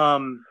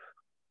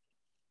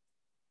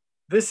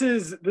 This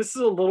is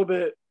a little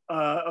bit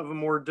of a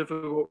more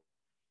difficult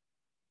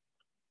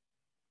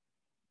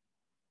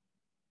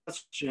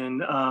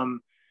question.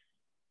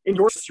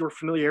 Endorse your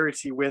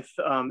familiarity with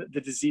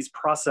the disease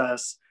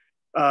process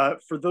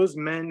for those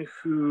men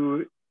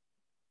who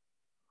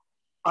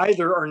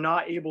either are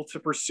not able to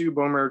pursue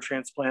bone marrow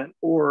transplant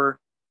or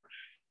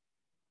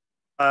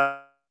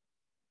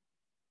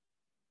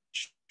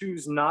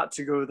choose not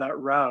to go that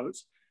route.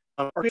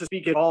 Or to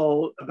speak at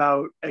all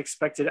about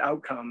expected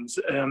outcomes.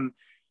 I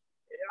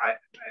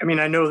mean,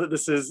 I know that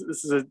this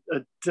is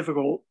a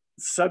difficult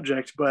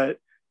subject, but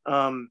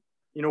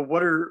you know,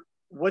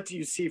 what do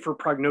you see for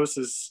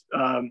prognosis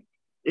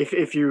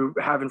if you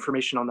have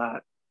information on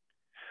that?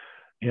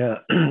 Yeah,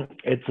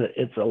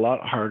 it's a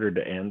lot harder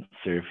to answer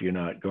if you're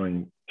not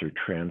going through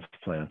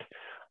transplant,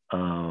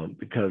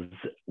 because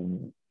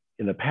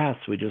in the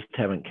past we just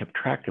haven't kept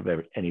track of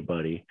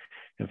anybody.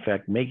 In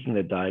fact, making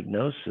the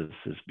diagnosis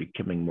is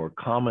becoming more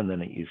common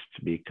than it used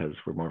to be because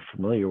we're more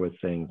familiar with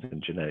things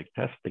and genetic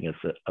testing is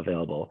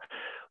available.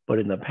 But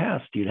in the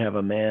past, you'd have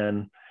a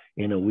man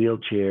in a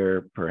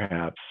wheelchair,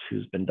 perhaps,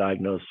 who's been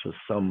diagnosed with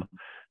some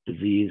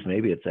disease.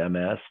 Maybe it's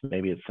MS,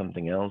 maybe it's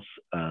something else,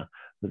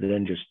 but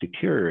then just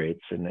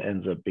deteriorates and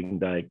ends up being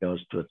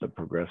diagnosed with a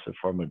progressive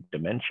form of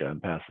dementia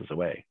and passes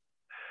away.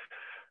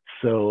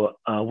 So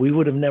we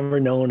would have never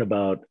known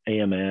about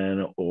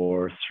AMN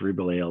or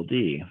cerebral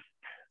ALD.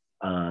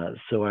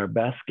 So our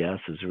best guess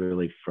is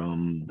really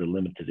from the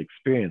limited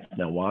experience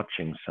now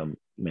watching some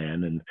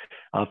men, and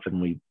often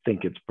we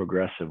think it's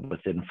progressive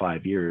within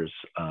 5 years,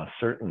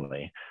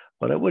 certainly,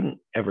 but I wouldn't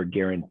ever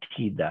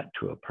guarantee that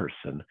to a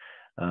person.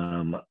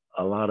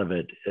 A lot of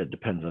it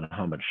depends on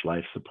how much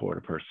life support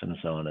a person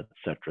is on, et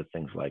cetera,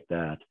 things like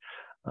that.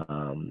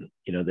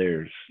 You know,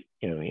 there's,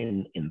 you know,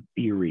 in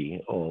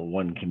theory,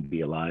 one can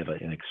be alive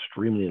an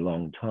extremely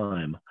long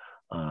time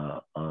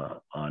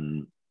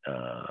on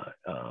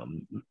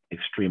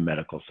extreme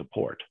medical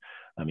support.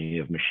 I mean,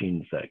 you have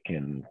machines that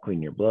can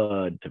clean your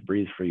blood, to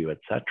breathe for you, et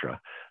cetera.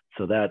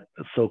 So that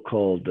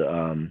so-called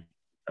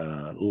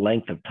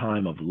length of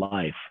time of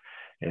life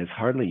is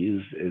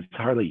hardly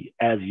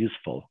as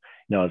useful.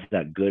 Now, is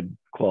that good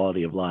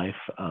quality of life?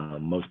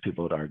 Most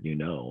people would argue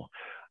no.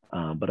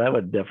 But I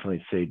would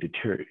definitely say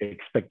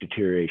expect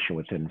deterioration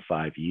within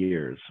 5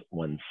 years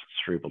once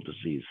cerebral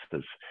disease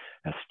has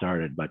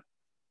started. But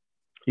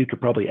you could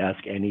probably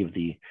ask any of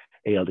the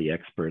ALD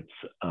experts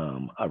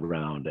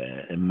around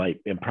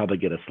and probably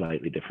get a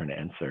slightly different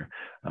answer.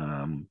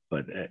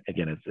 But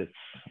again, it's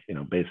you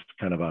know, based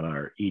kind of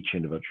on each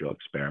individual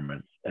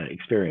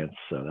experience.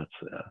 So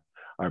that's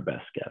our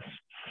best guess.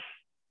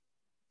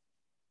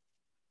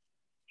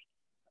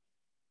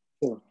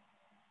 Sure.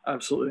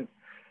 Absolutely.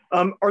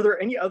 Are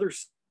there any other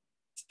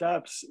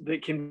steps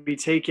that can be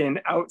taken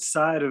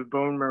outside of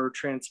bone marrow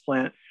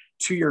transplant,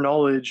 to your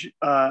knowledge,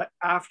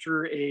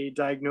 after a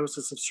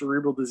diagnosis of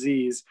cerebral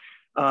disease,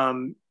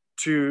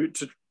 to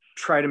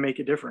try to make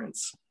a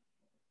difference?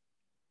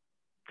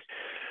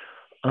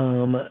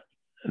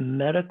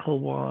 Medical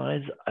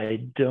wise,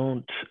 I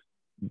don't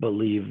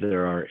believe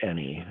there are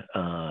any.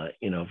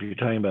 You know, if you're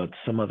talking about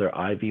some other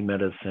IV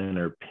medicine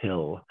or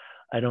pill,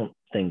 I don't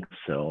think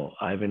so.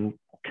 I've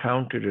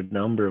encountered a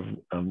number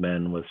of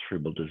men with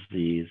cerebral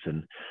disease,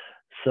 and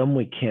some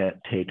we can't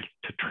take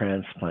to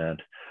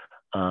transplant.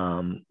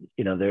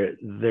 You know,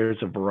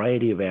 there's a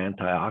variety of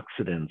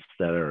antioxidants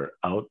that are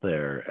out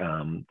there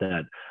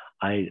that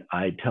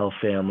I tell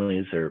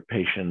families or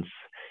patients,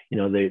 you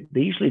know, they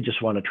usually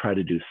just want to try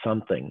to do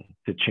something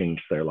to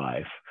change their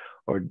life,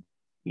 or,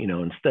 you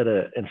know, instead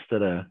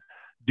of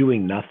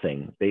doing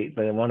nothing, they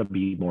want to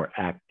be more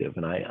active.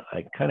 And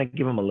I kind of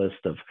give them a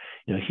list of,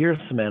 you know, here's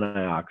some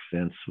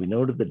antioxidants. We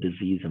know that the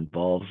disease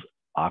involves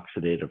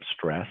oxidative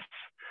stress,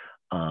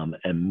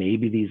 and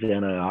maybe these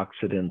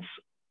antioxidants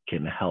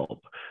can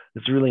help.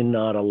 There's really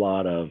not a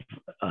lot of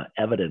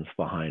evidence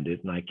behind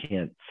it, and I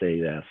can't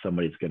say that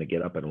somebody's going to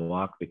get up and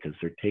walk because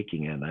they're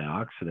taking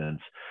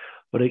antioxidants,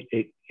 but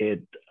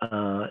it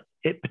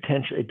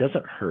potentially, it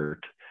doesn't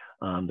hurt.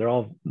 They're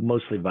all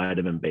mostly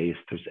vitamin based.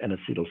 There's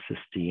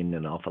N-acetylcysteine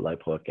and alpha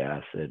lipoic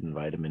acid and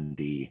vitamin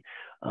D.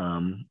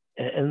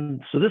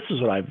 And so this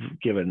is what I've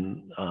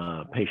given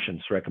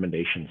patients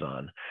recommendations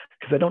on,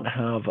 because I don't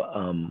have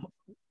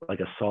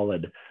like a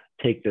solid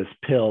take this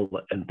pill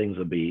and things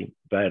will be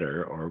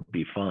better or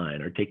be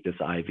fine, or take this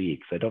IV,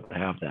 because I don't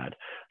have that.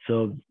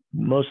 So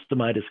most of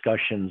my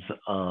discussions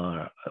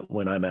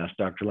when I'm asked,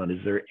 Dr. Lund,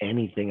 is there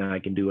anything I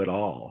can do at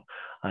all?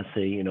 I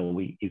say, you know,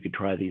 you could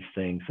try these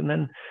things, and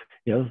then,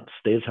 you know,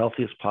 stay as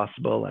healthy as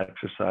possible,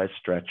 exercise,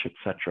 stretch,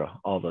 etc.,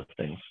 all those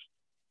things.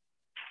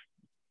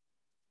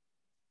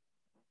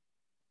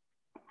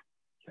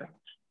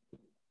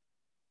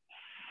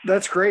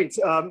 That's great.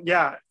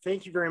 Yeah,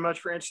 thank you very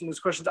much for answering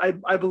those questions.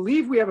 I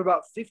believe we have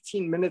about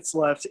 15 minutes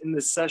left in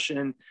this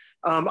session.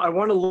 I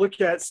want to look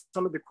at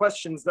some of the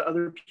questions that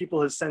other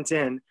people have sent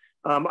in.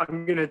 I'm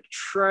going to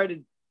try to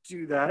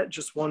do that.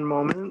 Just one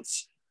moment.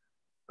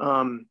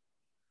 Let's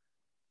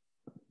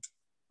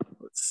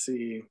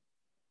see.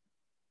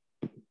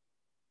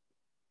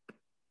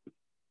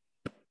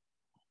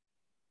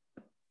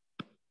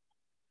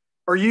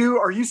 Are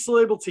you still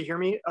able to hear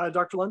me,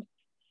 Dr. Lund?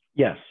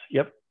 Yes.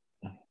 Yep.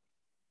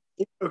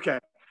 Okay.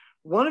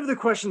 One of the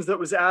questions that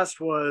was asked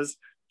was,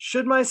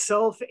 should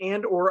myself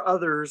and or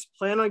others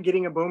plan on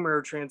getting a bone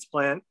marrow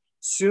transplant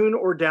soon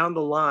or down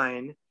the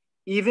line,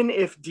 even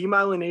if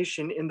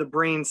demyelination in the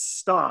brain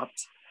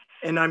stopped,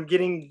 and I'm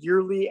getting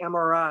yearly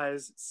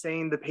MRIs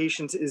saying the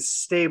patient is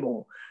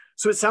stable.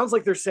 So it sounds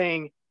like they're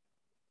saying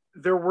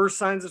there were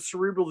signs of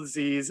cerebral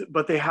disease,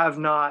 but they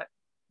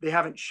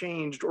haven't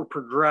changed or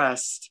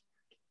progressed.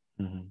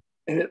 Mm-hmm.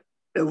 And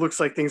it looks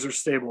like things are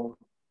stable.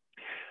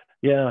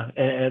 Yeah,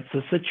 and it's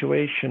a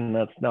situation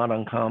that's not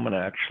uncommon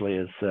actually,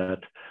 is that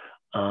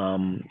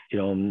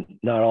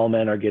not all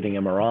men are getting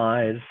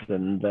MRIs,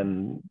 and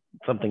then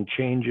something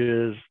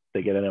changes,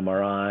 they get an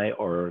MRI,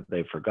 or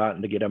they've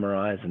forgotten to get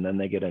MRIs, and then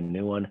they get a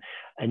new one,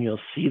 and you'll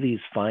see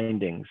these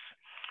findings.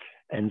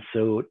 And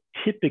so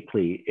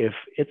typically, if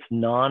it's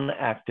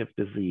non-active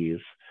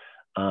disease,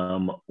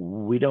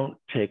 we don't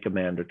take a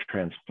man to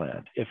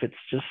transplant. If it's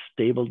just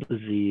stable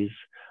disease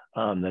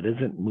that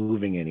isn't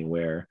moving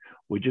anywhere,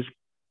 we just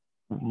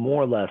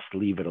more or less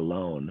leave it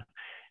alone.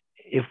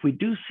 If we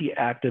do see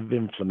active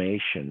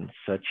inflammation,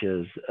 such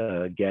as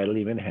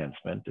gadolinium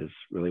enhancement is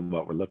really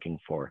what we're looking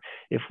for.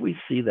 If we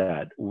see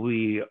that,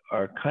 we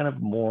are kind of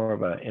more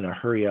of in a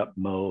hurry up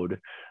mode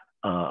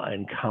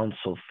and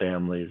counsel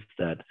families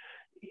that,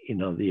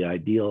 the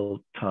ideal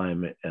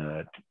time,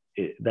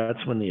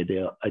 that's when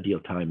the ideal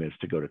time is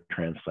to go to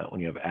transplant,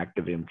 when you have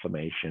active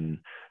inflammation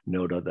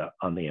noted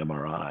on the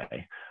MRI.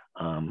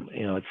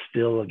 It's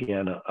still,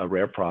 again, a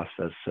rare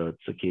process, so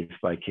it's a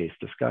case-by-case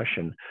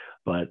discussion.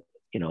 But,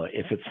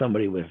 if it's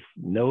somebody with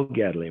no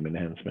gadolinium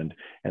enhancement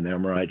and the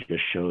MRI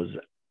just shows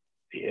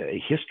a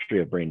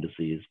history of brain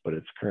disease, but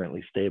it's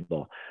currently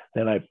stable,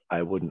 then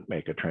I wouldn't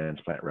make a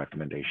transplant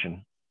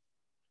recommendation.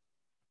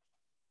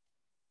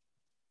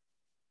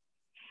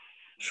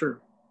 Sure.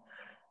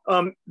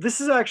 This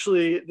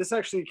actually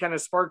kind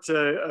of sparked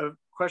a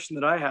question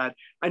that I had.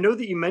 I know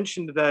that you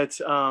mentioned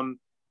that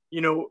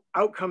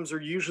outcomes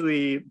are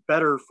usually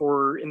better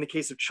in the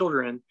case of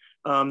children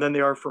than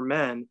they are for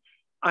men.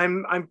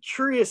 I'm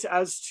curious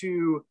as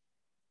to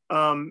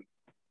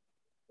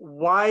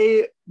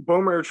why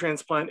bone marrow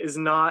transplant is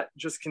not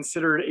just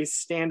considered a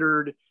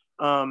standard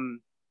of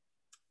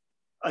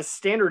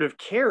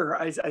care,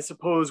 I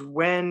suppose,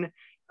 when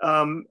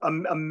a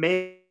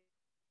male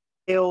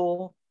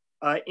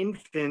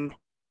infant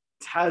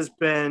has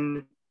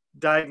been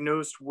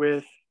diagnosed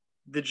with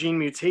the gene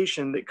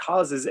mutation that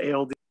causes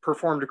ALD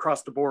performed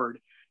across the board.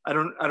 I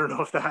don't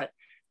know if that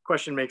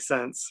question makes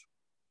sense.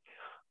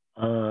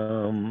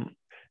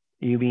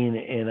 You mean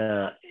in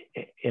a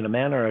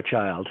man or a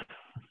child?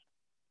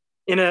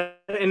 In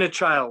a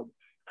child.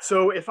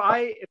 So if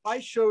I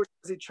showed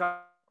as a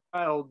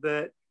child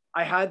that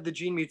I had the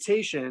gene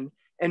mutation,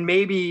 and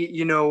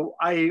maybe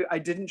I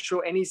didn't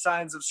show any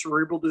signs of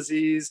cerebral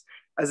disease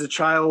as a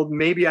child,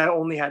 maybe I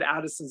only had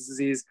Addison's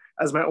disease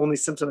as my only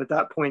symptom at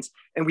that point,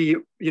 and we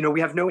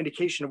have no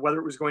indication of whether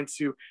it was going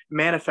to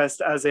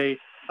manifest as a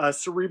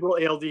cerebral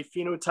ALD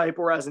phenotype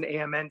or as an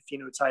AMN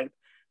phenotype.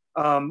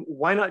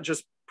 Why not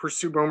just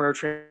pursue bone marrow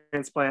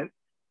transplant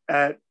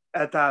at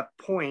that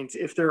point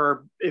if there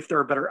are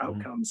better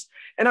outcomes?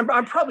 And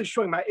I'm probably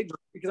showing my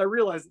ignorance, because I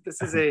realize that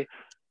this is a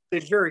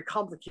very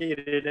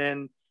complicated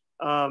and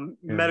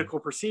medical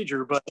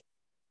procedure, but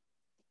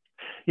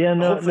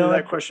hopefully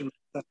that question.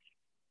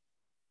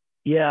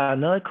 Yeah,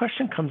 no, that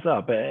question comes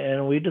up,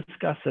 and we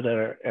discuss it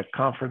at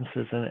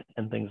conferences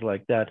and things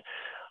like that.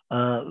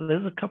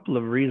 There's a couple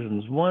of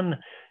reasons. One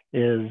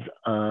is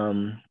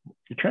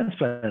the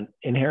transplant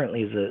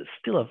inherently is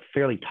still a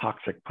fairly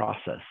toxic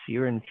process.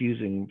 You're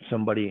infusing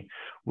somebody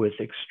with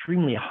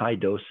extremely high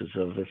doses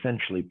of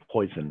essentially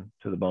poison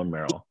to the bone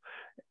marrow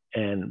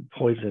and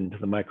poison to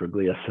the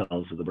microglia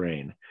cells of the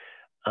brain.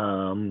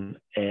 And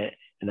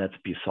that's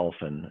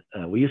busulfan.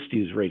 We used to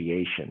use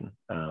radiation,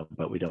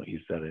 but we don't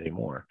use that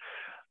anymore.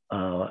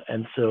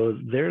 And so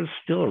there's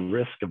still a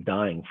risk of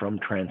dying from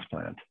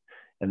transplant,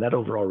 and that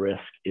overall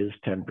risk is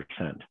 10%.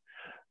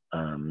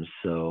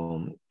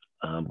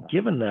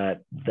 Given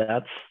that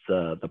that's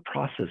the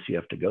process you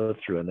have to go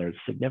through, and there's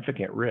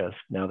significant risk,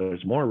 now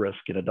there's more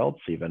risk in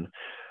adults even,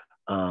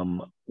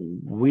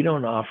 we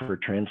don't offer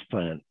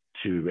transplant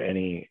to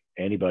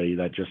anybody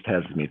that just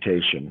has the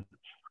mutation.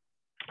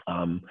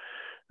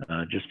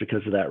 Just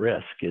because of that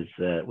risk, is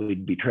that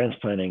we'd be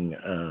transplanting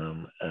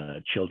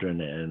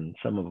children, and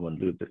some of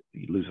them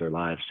lose their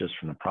lives just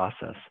from the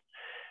process.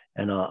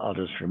 And I'll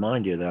just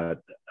remind you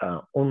that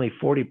only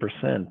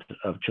 40%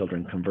 of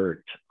children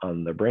convert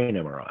on their brain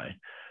MRI.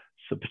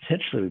 So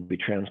potentially we'd be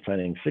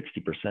transplanting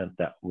 60%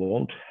 that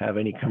won't have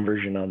any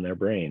conversion on their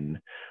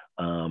brain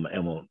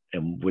and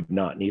would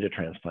not need a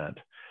transplant.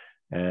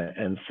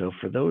 And so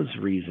for those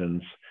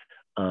reasons,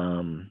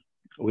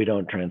 we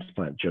don't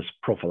transplant just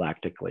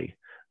prophylactically,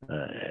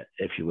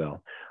 if you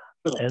will.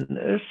 And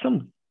there's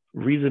some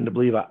reason to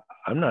believe,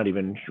 I'm not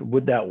even sure,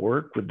 would that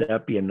work? Would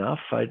that be enough?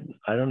 I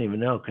don't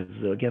even know, because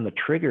again, the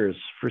triggers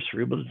for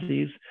cerebral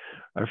disease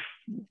are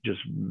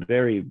just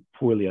very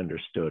poorly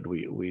understood.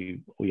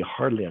 We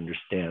hardly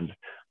understand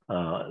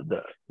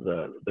the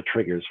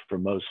triggers for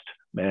most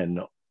men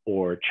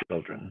or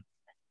children.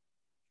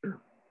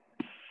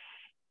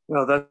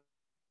 Well,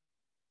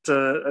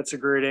 that's a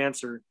great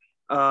answer.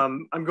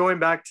 I'm going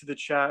back to the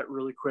chat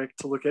really quick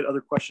to look at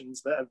other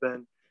questions that have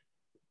been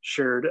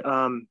shared.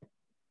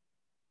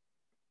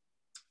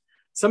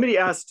 Somebody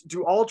asked,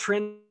 do all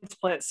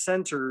transplant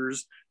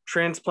centers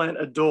transplant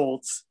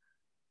adults,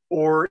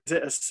 or is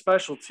it a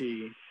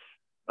specialty?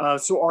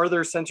 So are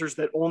there centers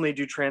that only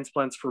do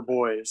transplants for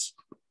boys?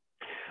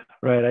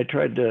 Right, I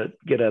tried to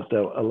get at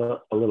that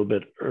a little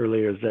bit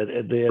earlier, is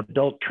that the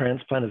adult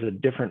transplant is a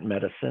different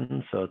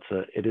medicine, so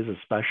it is a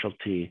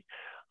specialty.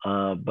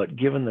 But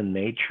given the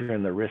nature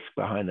and the risk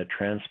behind the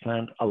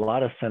transplant, a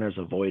lot of centers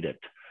avoid it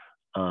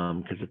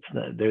because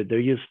they're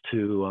used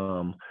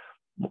to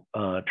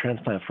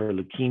transplant for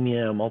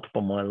leukemia,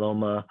 multiple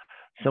myeloma,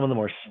 some of the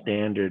more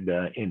standard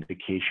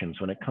indications.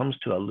 When it comes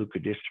to a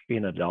leukodystrophy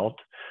in adult,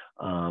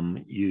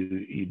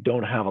 you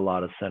don't have a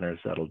lot of centers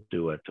that'll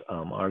do it.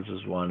 Ours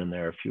is one, and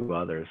there are a few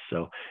others.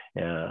 So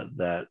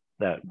that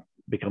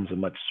becomes a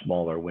much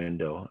smaller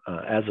window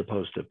as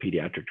opposed to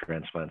pediatric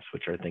transplants,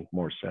 which I think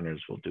more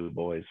centers will do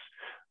boys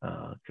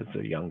because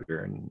they're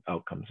younger and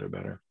outcomes are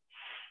better.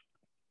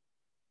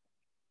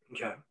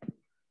 Okay.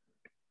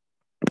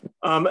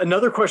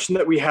 Another question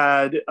that we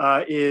had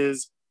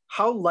is,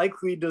 how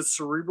likely does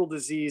cerebral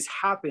disease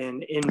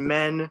happen in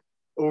men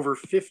over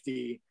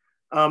 50?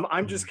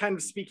 I'm just kind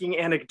of speaking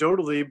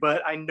anecdotally,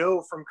 but I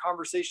know from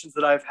conversations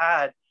that I've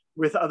had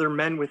with other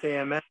men with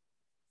AMN,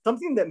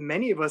 something that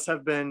many of us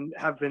have been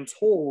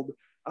told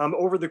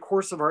over the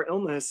course of our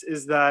illness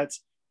is that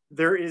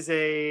there is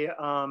there's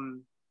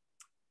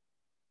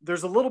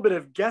a little bit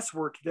of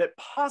guesswork that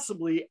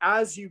possibly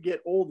as you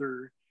get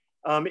older,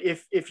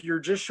 if you're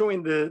just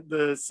showing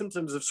the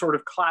symptoms of sort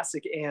of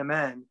classic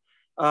AMN,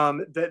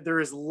 that there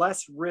is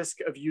less risk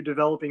of you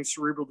developing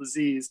cerebral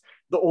disease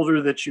the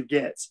older that you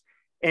get.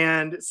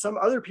 And some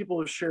other people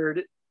have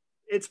shared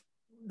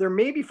they're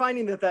maybe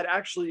finding that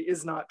actually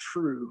is not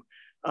true.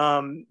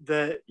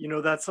 That,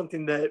 that's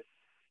something that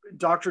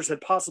doctors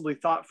had possibly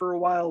thought for a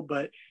while,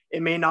 but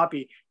it may not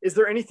be. Is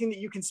there anything that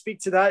you can speak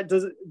to that?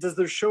 Does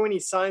there show any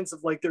signs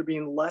of like there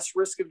being less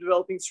risk of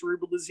developing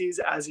cerebral disease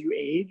as you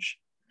age?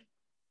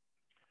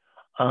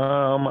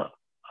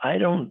 I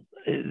don't,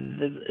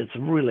 it's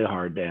really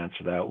hard to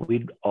answer that.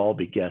 We'd all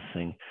be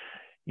guessing.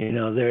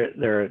 There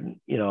are,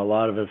 a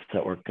lot of us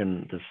that work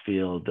in this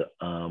field,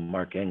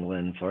 Mark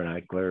Englund,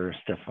 Florian Eichler,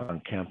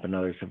 Stefan Kemp, and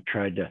others have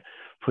tried to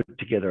put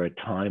together a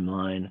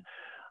timeline.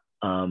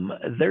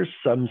 There's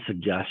some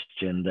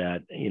suggestion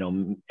that,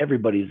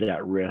 everybody's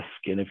at risk.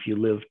 And if you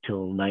live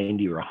till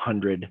 90 or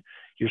 100,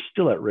 you're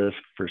still at risk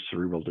for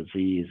cerebral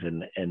disease.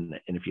 And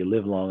if you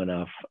live long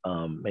enough,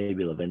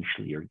 maybe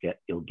eventually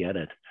you'll get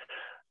it.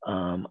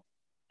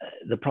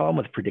 The problem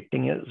with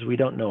predicting it is we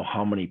don't know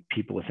how many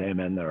people with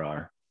AMN there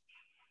are.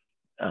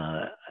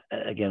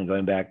 Again,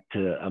 going back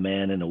to a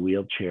man in a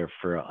wheelchair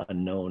for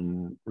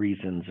unknown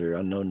reasons or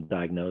unknown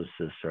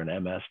diagnosis or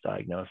an MS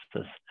diagnosis,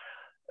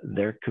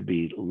 there could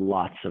be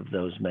lots of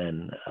those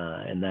men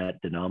in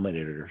that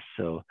denominator.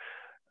 So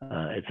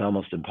it's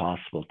almost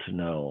impossible to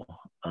know.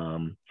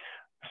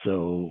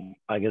 So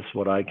I guess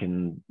what I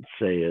can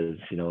say is,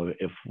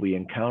 if we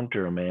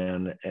encounter a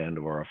man and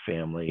or a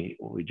family,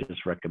 we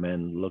just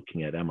recommend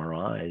looking at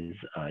MRIs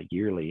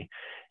yearly.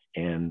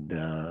 And,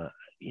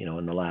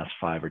 in the last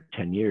 5 or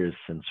 10 years,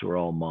 since we're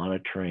all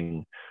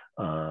monitoring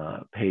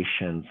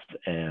patients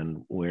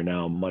and we're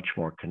now much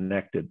more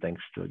connected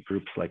thanks to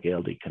groups like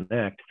ALD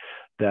Connect,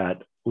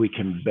 that we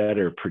can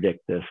better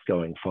predict this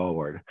going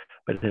forward.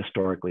 But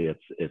historically,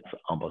 it's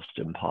almost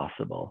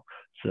impossible.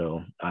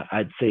 So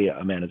I'd say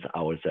a man is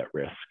always at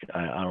risk.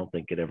 I don't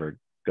think it ever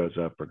goes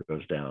up or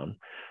goes down.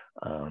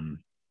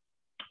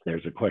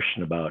 There's a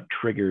question about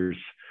triggers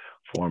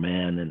for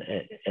man,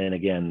 and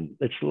again,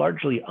 it's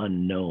largely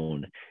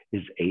unknown.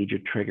 Is age a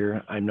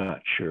trigger? I'm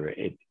not sure.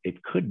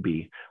 It could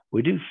be.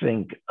 We do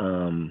think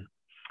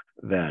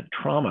that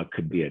trauma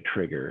could be a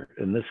trigger,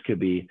 and this could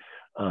be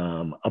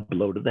a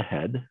blow to the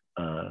head.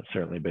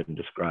 Certainly been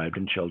described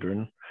in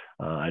children.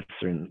 I've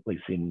certainly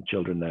seen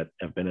children that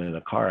have been in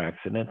a car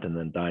accident and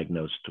then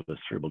diagnosed with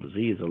cerebral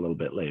disease a little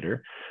bit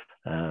later.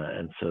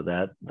 And so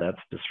that's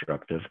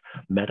disruptive.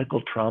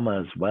 Medical trauma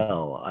as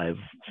well. I've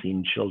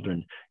seen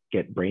children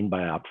get brain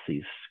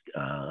biopsies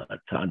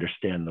to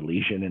understand the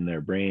lesion in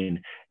their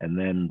brain, and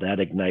then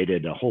that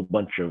ignited a whole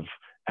bunch of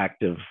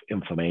active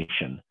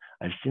inflammation.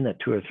 I've seen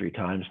that 2 or 3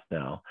 times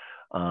now.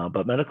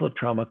 But medical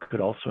trauma could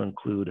also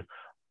include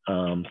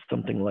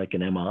something like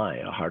an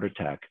MI, a heart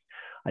attack.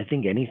 I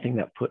think anything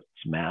that puts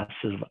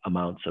massive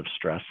amounts of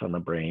stress on the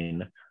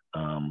brain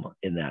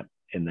in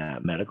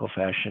that medical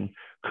fashion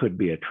could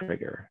be a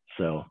trigger.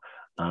 So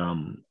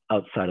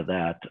outside of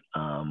that,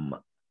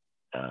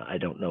 I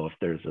don't know if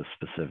there's a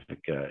specific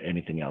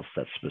anything else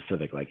that's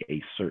specific, like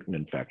a certain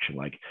infection,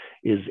 like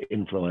is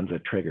influenza a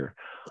trigger?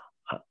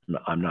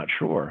 I'm not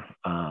sure.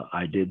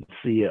 I did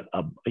see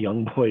a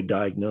young boy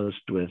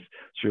diagnosed with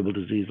cerebral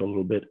disease a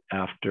little bit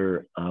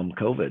after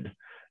COVID.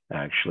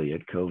 actually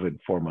had COVID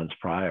 4 months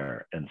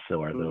prior. And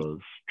so are those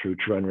true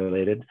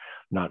unrelated?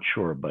 Not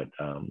sure, but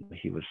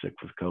he was sick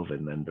with COVID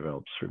and then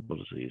developed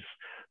cerebral disease.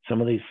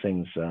 Some of these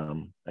things,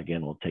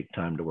 again, will take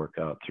time to work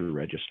out through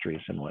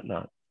registries and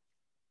whatnot.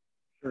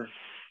 Sure.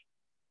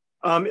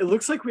 It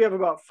looks like we have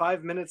about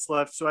 5 minutes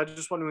left. So I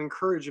just want to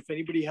encourage, if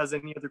anybody has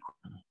any other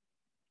questions,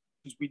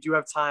 we do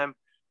have time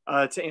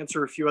to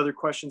answer a few other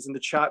questions in the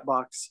chat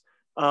box.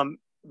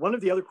 One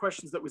of the other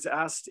questions that was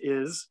asked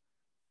is,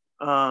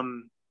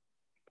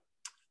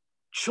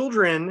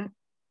 children,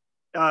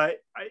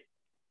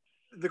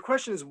 the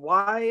question is,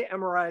 why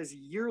MRIs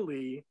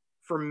yearly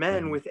for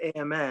men with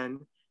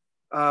AMN,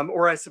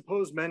 or I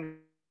suppose men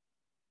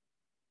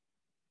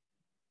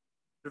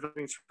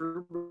developing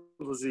cerebral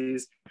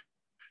disease,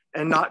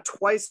 and not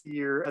twice a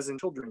year as in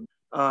children?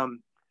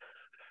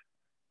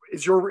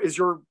 Is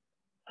your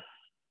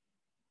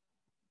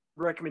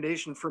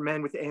recommendation for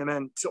men with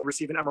AMN to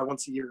receive an MRI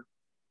once a year?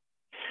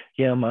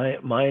 Yeah,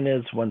 mine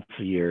is once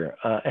a year.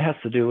 It has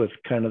to do with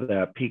kind of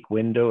that peak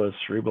window of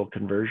cerebral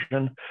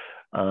conversion.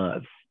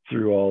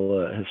 Through all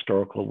the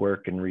historical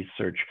work and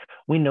research,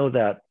 we know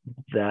that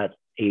that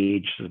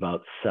age is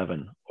about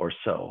 7 or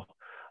so,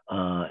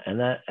 and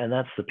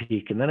that's the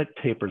peak, and then it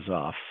tapers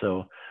off.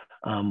 So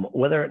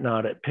whether or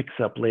not it picks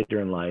up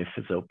later in life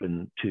is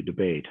open to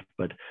debate,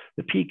 but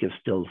the peak is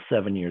still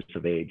 7 years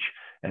of age.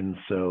 And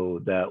so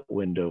that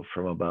window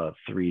from about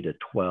 3 to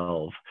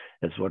 12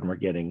 is when we're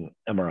getting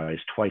MRIs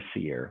twice a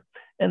year.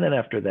 And then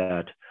after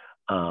that,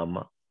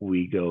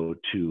 we go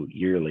to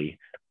yearly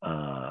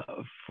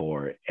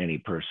for any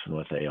person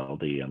with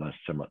ALD, unless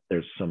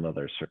there's some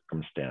other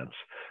circumstance.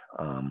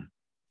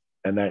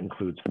 And that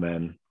includes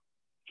men.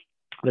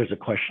 There's a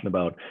question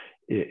about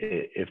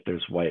if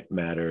there's white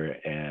matter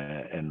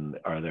and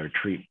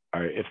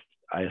if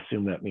I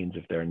assume that means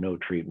if there are no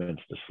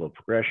treatments to slow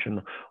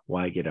progression,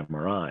 why get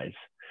MRIs?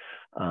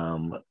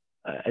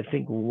 I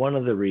think one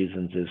of the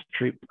reasons is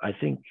I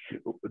think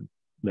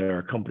there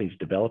are companies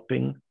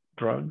developing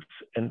drugs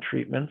and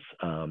treatments.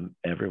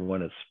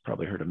 Everyone has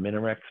probably heard of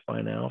Minirex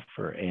by now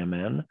for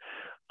AMN.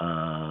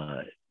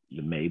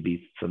 There may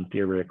be some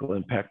theoretical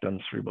impact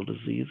on cerebral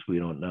disease. We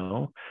don't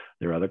know.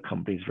 There are other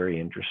companies very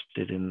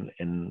interested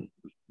in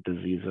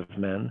disease of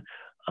men.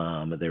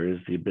 There is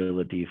the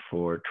ability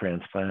for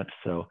transplant.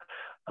 So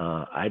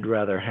I'd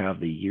rather have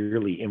the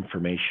yearly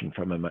information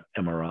from an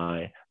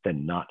MRI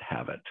than not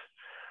have it.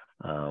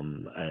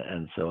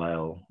 And so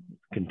I'll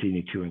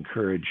continue to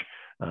encourage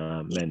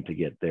men to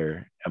get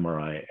their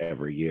MRI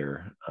every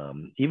year.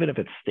 Even if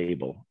it's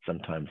stable,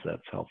 sometimes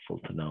that's helpful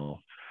to know.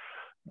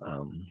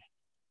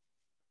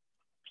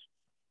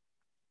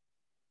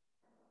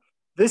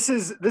 This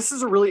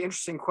is a really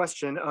interesting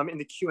question in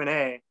the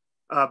Q&A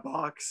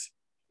box.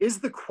 Is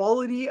the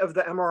quality of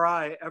the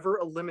MRI ever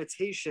a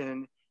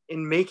limitation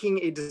in making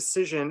a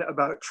decision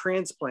about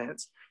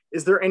transplants?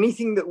 Is there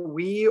anything that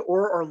we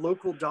or our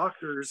local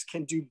doctors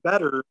can do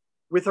better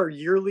with our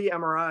yearly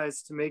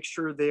MRIs to make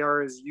sure they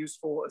are as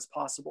useful as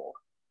possible?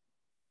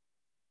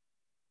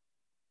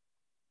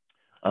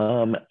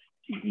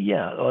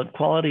 Yeah,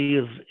 quality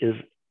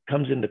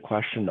comes into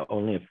question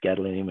only if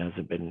gadolinium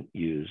hasn't been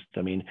used.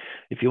 I mean,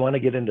 if you want to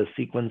get into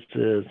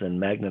sequences and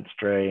magnet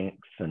strengths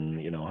and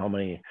how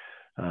many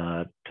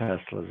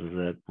Teslas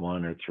is it,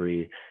 1 or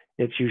 3?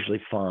 It's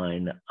usually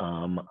fine.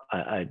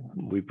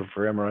 We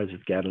prefer MRIs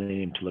with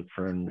gadolinium to look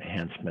for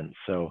enhancement.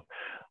 So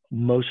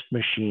most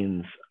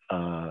machines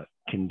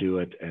can do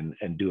it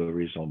and do a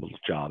reasonable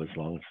job as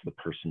long as the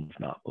person's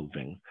not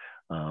moving.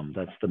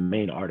 That's the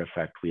main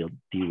artifact we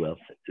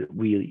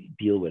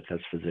deal with as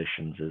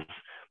physicians is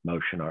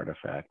motion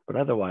artifact. But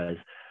otherwise,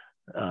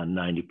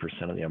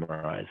 90% of the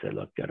MRIs I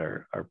look at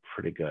are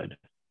pretty good.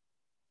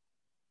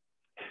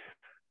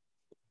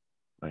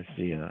 I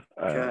see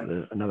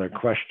another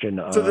question.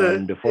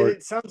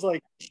 It sounds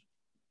like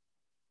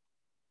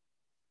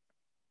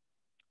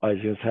I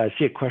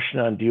see a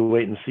question on, do you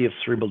wait and see if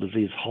cerebral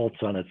disease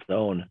halts on its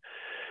own?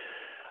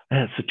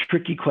 It's a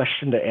tricky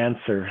question to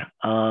answer.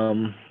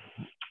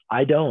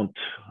 I don't.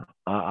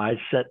 I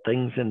set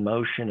things in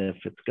motion if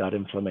it's got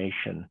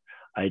inflammation.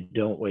 I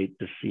don't wait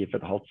to see if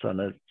it halts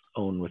on its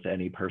own with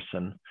any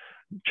person,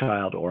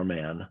 child or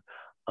man.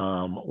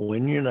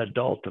 When you're an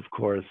adult, of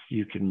course,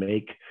 you can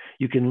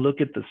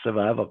look at the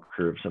survival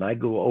curves, and I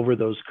go over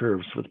those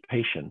curves with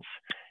patients,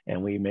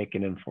 and we make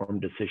an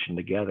informed decision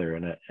together,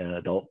 and an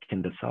adult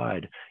can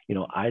decide,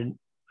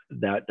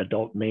 that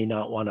adult may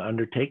not want to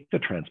undertake the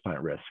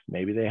transplant risk.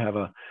 Maybe they have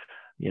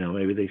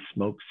maybe they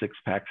smoke 6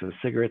 packs of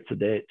cigarettes a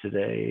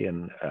day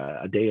and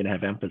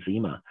have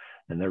emphysema,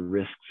 and their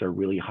risks are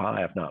really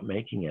high of not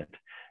making it.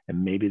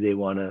 And maybe they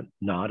want to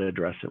not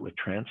address it with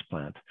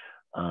transplant.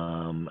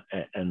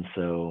 And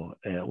so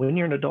when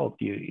you're an adult,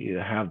 you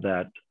have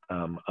that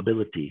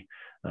ability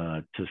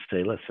to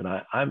say, listen,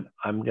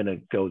 I'm going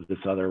to go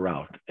this other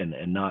route and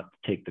not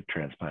take the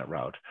transplant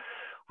route.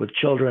 with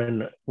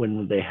children,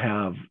 when they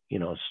have,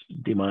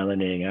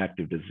 demyelinating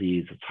active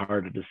disease, it's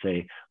harder to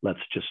say, let's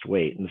just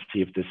wait and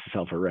see if this is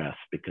self-arrest,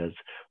 because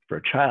for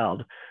a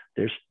child,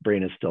 their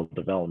brain is still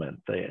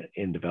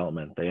in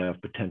development. They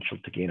have potential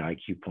to gain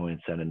IQ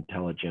points and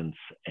intelligence.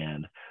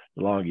 And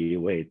the longer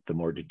you wait, the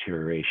more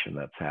deterioration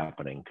that's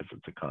happening, because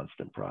it's a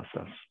constant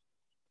process.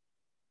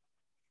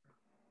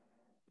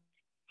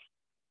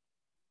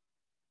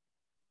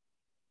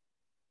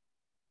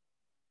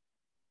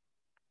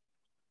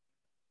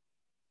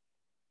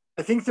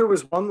 I think there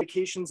was one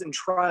medications in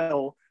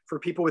trial for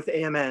people with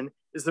AMN.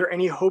 Is there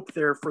any hope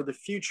there for the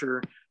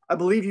future? I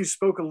believe you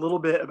spoke a little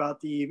bit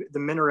about the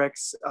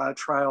Minorex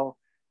trial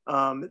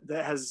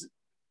that has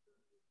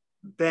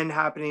been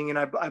happening, and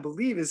I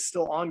believe is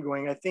still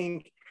ongoing. I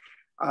think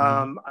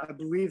I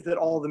believe that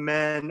all the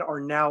men are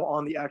now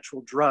on the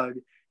actual drug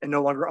and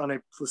no longer on a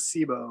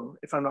placebo,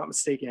 if I'm not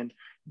mistaken.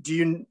 Do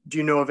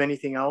you know of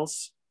anything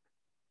else?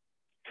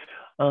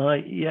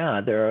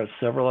 Yeah, there are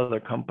several other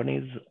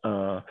companies,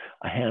 a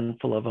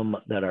handful of them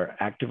that are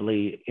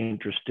actively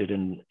interested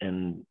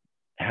in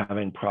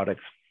having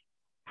products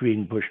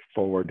being pushed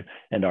forward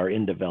and are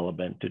in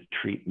development to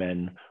treat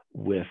men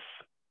with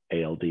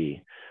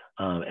ALD.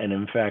 And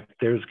in fact,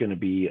 there's going to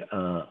be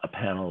a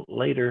panel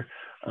later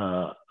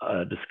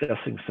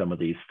discussing some of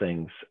these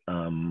things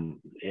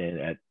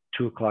at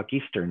 2 o'clock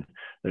Eastern.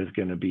 There's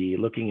going to be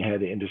looking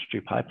ahead at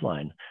industry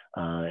pipeline,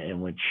 in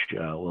which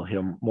we'll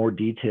hear more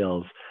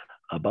details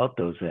about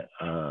those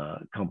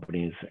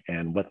companies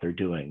and what they're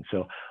doing.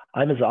 So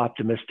I'm as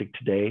optimistic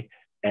today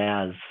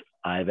as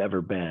I've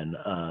ever been,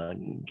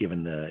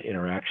 given the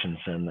interactions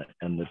and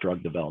the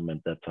drug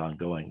development that's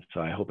ongoing.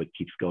 So I hope it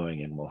keeps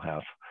going, and we'll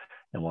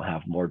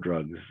have more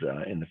drugs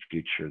in the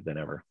future than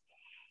ever.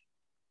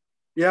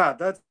 Yeah,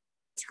 that's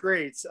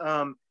great.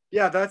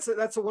 Yeah, that's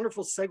a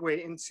wonderful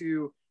segue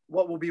into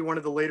what will be one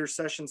of the later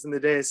sessions in the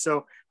day.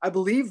 So I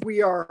believe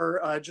we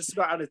are just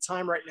about out of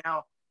time right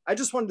now. I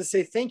just wanted to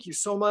say thank you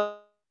so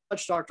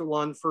much, Dr.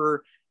 Lund,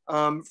 for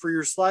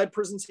your slide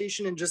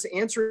presentation and just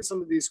answering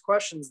some of these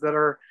questions that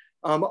are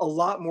a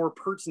lot more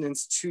pertinent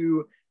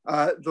to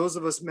those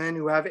of us men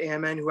who have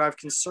AMN, who have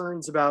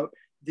concerns about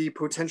the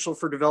potential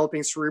for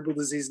developing cerebral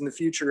disease in the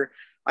future.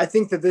 I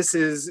think that this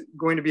is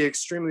going to be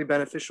extremely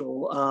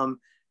beneficial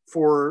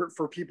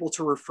for people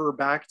to refer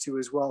back to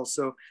as well.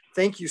 So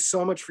thank you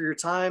so much for your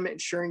time and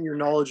sharing your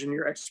knowledge and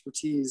your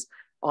expertise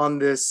on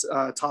this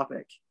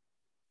topic.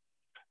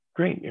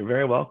 Great, you're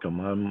very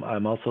welcome.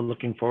 I'm also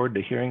looking forward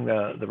to hearing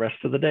the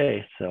rest of the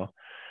day. So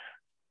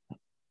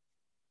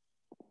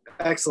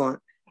excellent.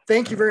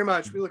 Thank you very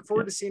much. We look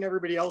forward to seeing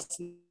everybody else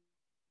in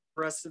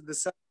the rest of the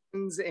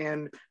sessions,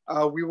 and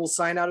we will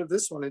sign out of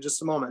this one in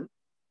just a moment.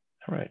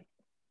 All right.